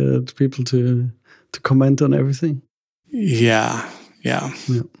get people to to comment on everything. Yeah.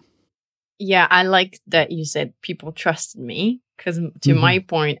 Yeah, I like that you said people trusted me, because to my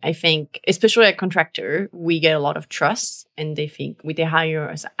point, I think, especially a contractor, we get a lot of trust and they hire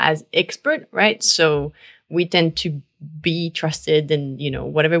us as expert, right? So we tend to be trusted, and,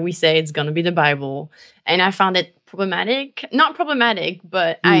 whatever we say, it's going to be the Bible. And I found it not problematic,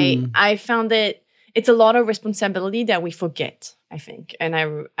 but I found it's a lot of responsibility that we forget, I think. And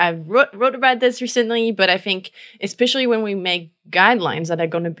I wrote about this recently, but I think especially when we make guidelines that are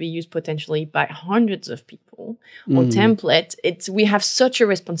going to be used potentially by hundreds of people or templates, we have such a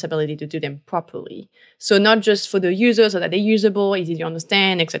responsibility to do them properly. So not just for the users so that they're usable, easy to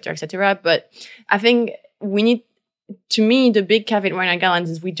understand, et cetera. But I think to me, the big caveat right now guidelines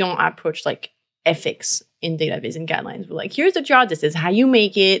is we don't approach like ethics in database and guidelines. We're like, here's the job, this is how you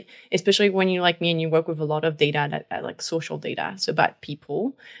make it, especially when you're like me and you work with a lot of data that like social data, so about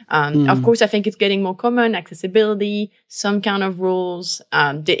people. Of course, I think it's getting more common, accessibility, some kind of rules.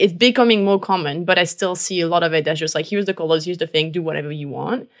 It's becoming more common, but I still see a lot of it that's just like, here's the colors, here's the thing, do whatever you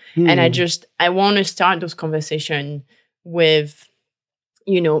want. And I want to start those conversations with,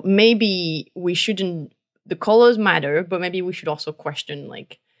 maybe we shouldn't, the colors matter, but maybe we should also question,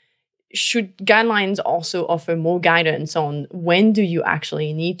 like, should guidelines also offer more guidance on when do you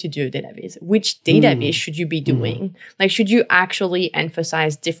actually need to do a database? Which database should you be doing? Like, should you actually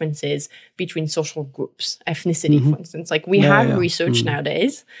emphasize differences between social groups, ethnicity, for instance? Like, we have research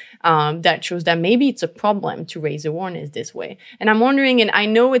nowadays that shows that maybe it's a problem to raise awareness this way. And I'm wondering, and I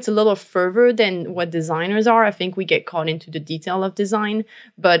know it's a little further than what designers are. I think we get caught into the detail of design,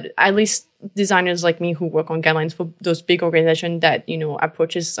 but at least designers like me who work on guidelines for those big organizations that,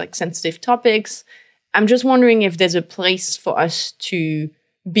 approaches like sensitive topics. I'm just wondering if there's a place for us to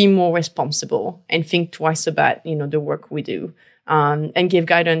be more responsible and think twice about, the work we do, and give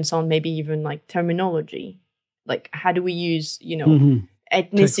guidance on maybe even like terminology. Like, how do we use,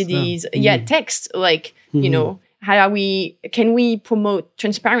 ethnicities, text, like, can we promote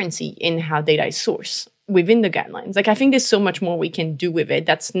transparency in how data is sourced within the guidelines? Like, I think there's so much more we can do with it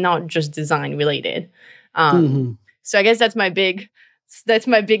that's not just design related. So I guess that's my big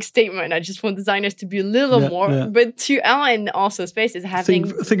statement. I just want designers to be a little more, but to Alan also spaces having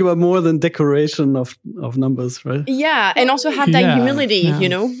think about more than decoration of numbers, right? Yeah, and also have that humility.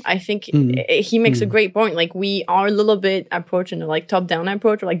 I think he makes a great point. Like, we are a little bit approaching a like top down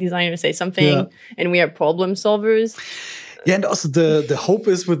approach, or like designers say something and we are problem solvers. Yeah, and also the hope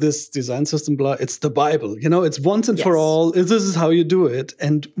is with this design system, blah, it's the Bible. It's once and for all. This is how you do it,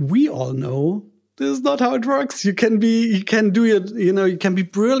 and we all know this is not how it works. You can be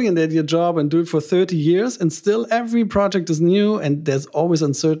brilliant at your job and do it for 30 years, and still every project is new, and there's always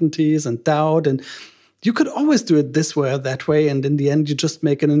uncertainties and doubt, and you could always do it this way or that way, and in the end, you just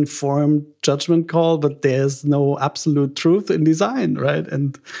make an informed judgment call. But there's no absolute truth in design, right?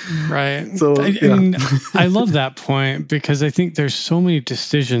 And so I love that point, because I think there's so many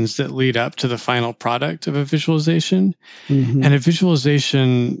decisions that lead up to the final product of a visualization, and a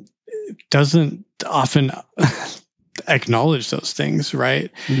visualization doesn't often acknowledge those things, right?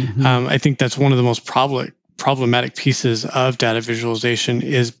 I think that's one of the most problematic pieces of data visualization,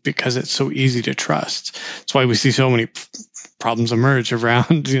 is because it's so easy to trust. That's why we see so many problems emerge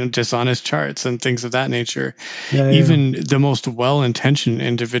around dishonest charts and things of that nature. Even the most well-intentioned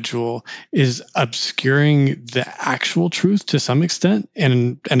individual is obscuring the actual truth to some extent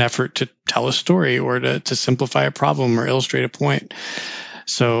in an effort to tell a story or to simplify a problem or illustrate a point.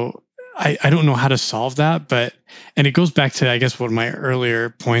 So I don't know how to solve that, and it goes back to, I guess, one of my earlier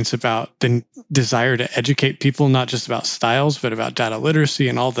points about the desire to educate people, not just about styles, but about data literacy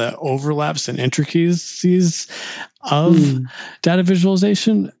and all the overlaps and intricacies of data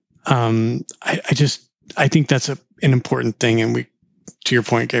visualization. I think that's an important thing, and to your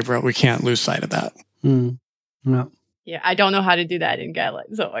point, Gabriel, we can't lose sight of that. No. Yeah, I don't know how to do that in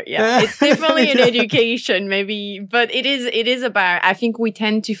guidelines. So it's definitely an education, maybe, but it is about, I think we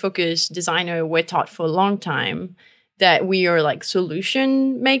tend to focus, designer, we're taught for a long time that we are like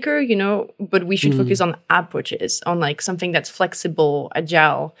solution maker, but we should focus on approaches, on like something that's flexible,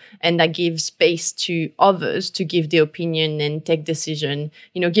 agile, and that gives space to others to give their opinion and take decision,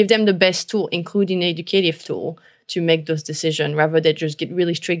 give them the best tool, including an educative tool, to make those decisions, rather than just get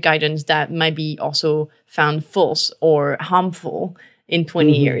really strict guidance that might be also found false or harmful in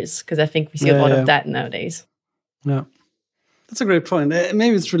 20 years. Because I think we see a lot of that nowadays. Yeah, that's a great point.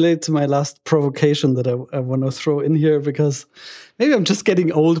 Maybe it's related to my last provocation that I want to throw in here, because maybe I'm just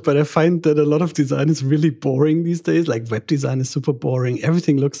getting old, but I find that a lot of design is really boring these days. Like, web design is super boring.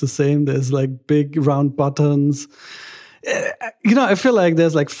 Everything looks the same. There's like big round buttons. I feel like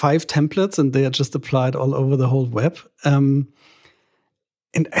there's like 5 templates and they are just applied all over the whole web. And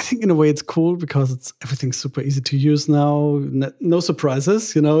I think in a way it's cool because everything's super easy to use now. No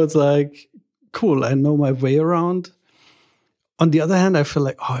surprises, it's like, cool, I know my way around. On the other hand, I feel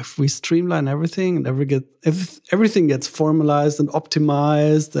like, if we streamline everything and everything gets formalized and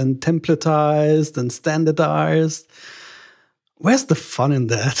optimized and templatized and standardized, where's the fun in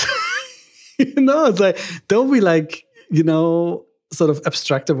that? It's like, don't we like, sort of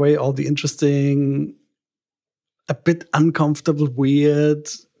abstract away all the interesting, a bit uncomfortable, weird,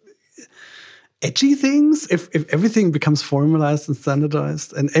 edgy things if everything becomes formalized and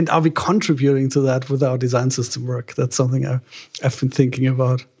standardized? And are we contributing to that with our design system work? That's something I've been thinking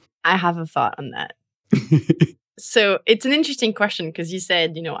about. I have a thought on that. So it's an interesting question because you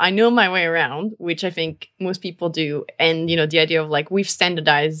said, I know my way around, which I think most people do. And, the idea of like, we've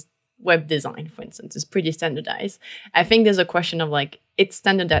standardized web design, for instance, is pretty standardized. I think there's a question of like, it's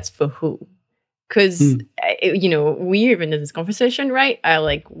standardized for who? Because, we're even in this conversation, right?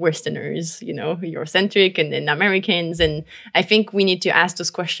 Like Westerners, Eurocentric and then Americans. And I think we need to ask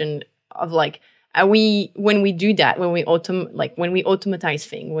this question of like, when we do that, when we automatize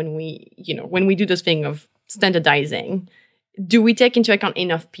things, when we do this thing of standardizing, do we take into account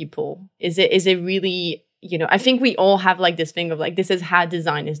enough people? Is it really, I think we all have like this thing of like, this is how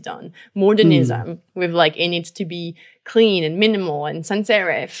design is done. Modernism with like, it needs to be clean and minimal and sans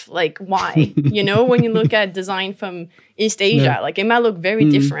serif. Like, why? When you look at design from East Asia, like it might look very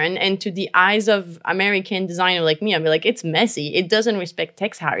different. And to the eyes of American designer like me, I'd be like, it's messy. It doesn't respect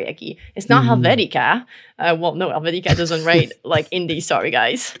text hierarchy. It's not Helvetica. No, Helvetica doesn't write like indie. Sorry,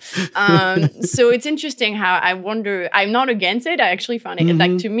 guys. So it's interesting how I wonder, I'm not against it. I actually found it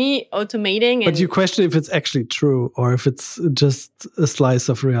like, to me, automating. But you question if it's actually true or if it's just a slice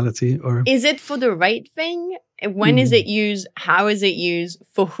of reality, or is it for the right thing? When is it used? How is it used?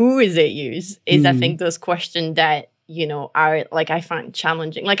 For who is it used? Is I think those questions that, are like, I find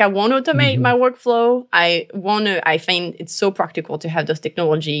challenging. Like I want to automate my workflow. I find it's so practical to have those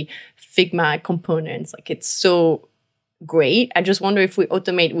technology, Figma components. Like it's so great. I just wonder if we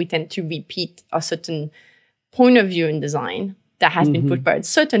automate, we tend to repeat a certain point of view in design that has been put by a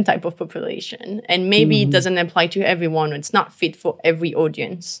certain type of population. And maybe it doesn't apply to everyone. It's not fit for every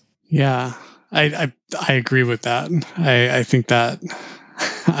audience. Yeah. I agree with that. I think that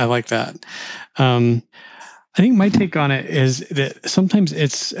I like that. I think my take on it is that sometimes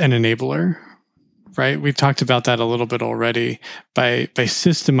it's an enabler, right? We've talked about that a little bit already. By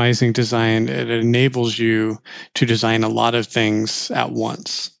systemizing design, it enables you to design a lot of things at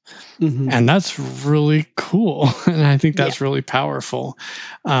once. And that's really cool. And I think that's really powerful.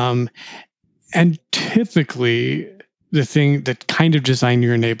 And typically, the kind of design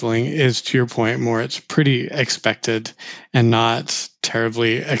you're enabling is, to your point, more, it's pretty expected and not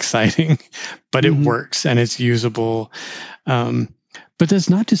terribly exciting, but it works and it's usable. But that's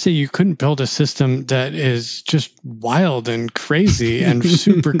not to say you couldn't build a system that is just wild and crazy and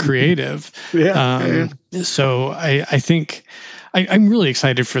super creative. So I think I'm really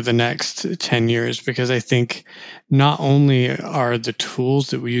excited for the next 10 years because I think not only are the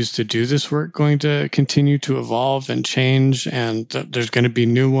tools that we use to do this work going to continue to evolve and change, and there's going to be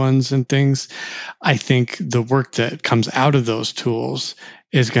new ones and things, I think the work that comes out of those tools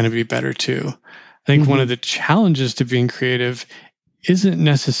is going to be better too. I think one of the challenges to being creative isn't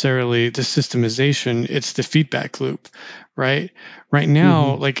necessarily the systemization, it's the feedback loop, right? Right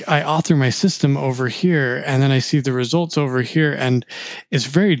now, like I author my system over here and then I see the results over here, and it's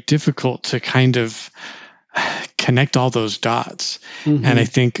very difficult to kind of connect all those dots. And I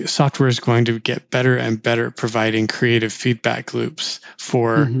think software is going to get better and better at providing creative feedback loops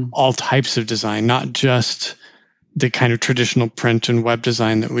for all types of design, not just the kind of traditional print and web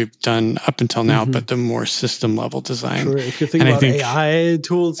design that we've done up until now, but the more system level design. Sure. If you think about AI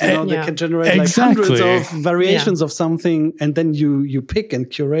tools, that can generate like hundreds of variations of something, and then you pick and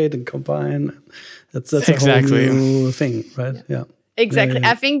curate and combine. That's a whole new thing, right? Yeah. Exactly.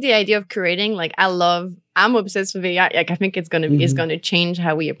 I think the idea of curating, like I'm obsessed with AI. Like I think it's gonna change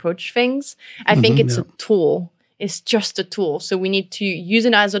how we approach things. I think it's a tool. It's just a tool. So we need to use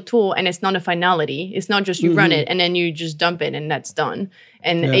it as a tool, and it's not a finality. It's not just you run it and then you just dump it and that's done.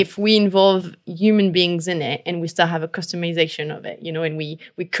 And if we involve human beings in it and we still have a customization of it, and we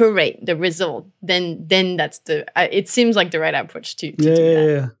curate the result, then that's it seems like the right approach to do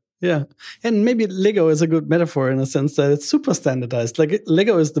that. Yeah. And maybe Lego is a good metaphor in a sense that it's super standardized. Like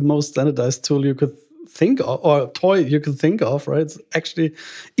Lego is the most standardized tool you could think of, or toy you could think of, right? It's actually,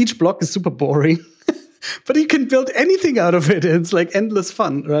 each block is super boring. But you can build anything out of it. It's like endless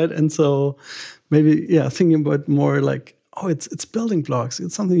fun, right? And so maybe, thinking about more like, oh, it's building blocks.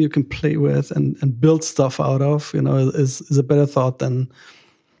 It's something you can play with and build stuff out of, is a better thought than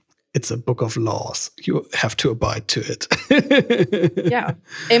it's a book of laws. You have to abide to it. Yeah.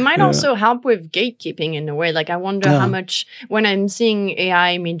 It might also help with gatekeeping in a way. Like, I wonder how much, when I'm seeing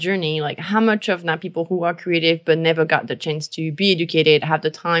AI Midjourney, like how much of now people who are creative but never got the chance to be educated, have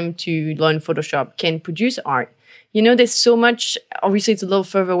the time to learn Photoshop, can produce art. There's so much, obviously it's a little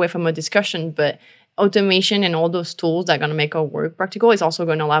further away from a discussion, but automation and all those tools that are going to make our work practical is also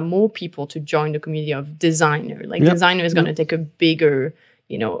going to allow more people to join the community of designer. Like designer is going to take a bigger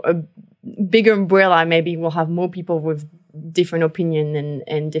umbrella. Maybe we'll have more people with different opinion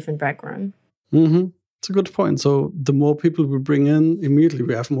and different background. Mm-hmm. It's a good point. So the more people we bring in, immediately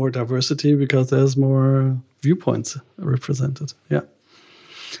we have more diversity because there's more viewpoints represented. Yeah.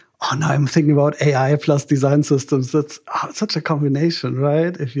 Oh, now I'm thinking about AI plus design systems. That's such a combination,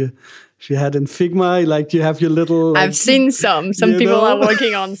 right? If you had in Figma, like you have your little... I've seen some. Some people are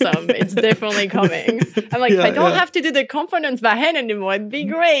working on some. It's definitely coming. I'm like, if I don't have to do the components by hand anymore, it'd be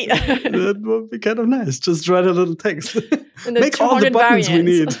great. That would be kind of nice. Just write a little text. And make all the buttons we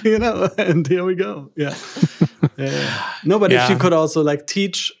need, and here we go. Yeah. No, but if you could also like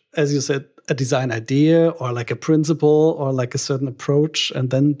teach, as you said, a design idea or like a principle or like a certain approach,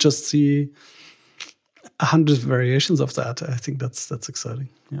 and then just see 100 variations of that. I think that's exciting.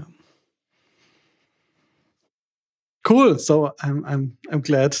 Yeah. Cool. So I'm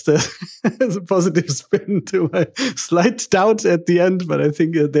glad that there's a positive spin to my slight doubt at the end, but I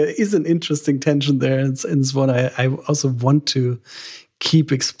think there is an interesting tension there, and it's what I also want to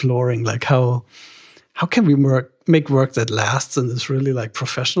keep exploring. Like how can we make work that lasts and is really like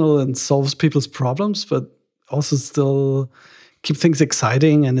professional and solves people's problems, but also still keep things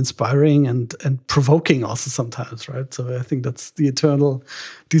exciting and inspiring and provoking also sometimes, right? So I think that's the eternal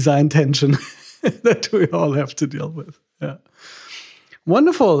design tension that we all have to deal with. Yeah.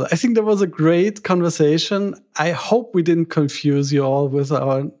 Wonderful. I think that was a great conversation. I hope we didn't confuse you all with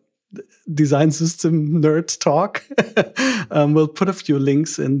our design system nerd talk. We'll put a few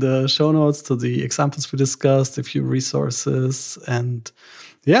links in the show notes to the examples we discussed, a few resources, and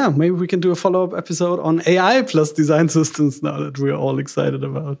maybe we can do a follow-up episode on AI plus design systems now that we're all excited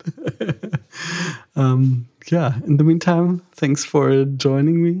about. In the meantime, thanks for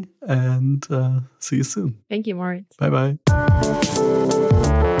joining me, and see you soon. Thank you, Moritz. Bye-bye.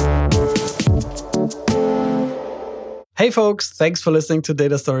 Hey folks, thanks for listening to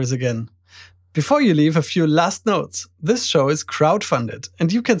Data Stories again. Before you leave, a few last notes. This show is crowdfunded,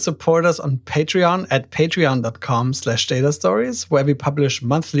 and you can support us on Patreon at patreon.com/datastories, where we publish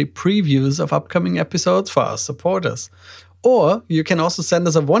monthly previews of upcoming episodes for our supporters. Or you can also send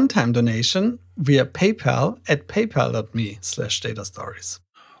us a one-time donation via PayPal at paypal.me/datastories.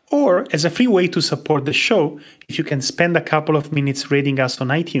 Or as a free way to support the show, if you can spend a couple of minutes rating us on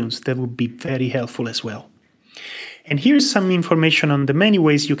iTunes, that would be very helpful as well. And here's some information on the many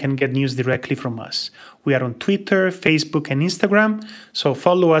ways you can get news directly from us. We are on Twitter, Facebook, and Instagram, so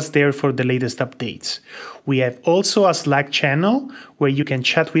follow us there for the latest updates. We have also a Slack channel where you can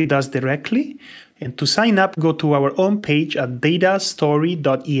chat with us directly. And to sign up, go to our own page at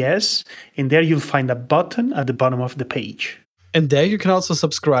datastory.es, and there you'll find a button at the bottom of the page. And there you can also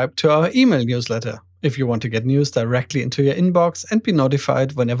subscribe to our email newsletter if you want to get news directly into your inbox and be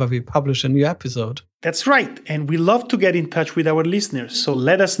notified whenever we publish a new episode. That's right, and we love to get in touch with our listeners, so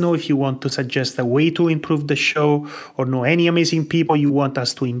let us know if you want to suggest a way to improve the show, or know any amazing people you want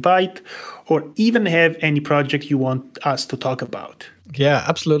us to invite, or even have any project you want us to talk about. Yeah,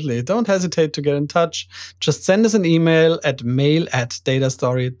 absolutely. Don't hesitate to get in touch. Just send us an email at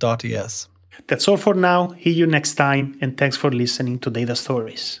mail@datastory.es. That's all for now. See you next time, and thanks for listening to Data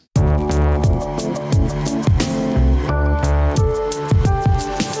Stories.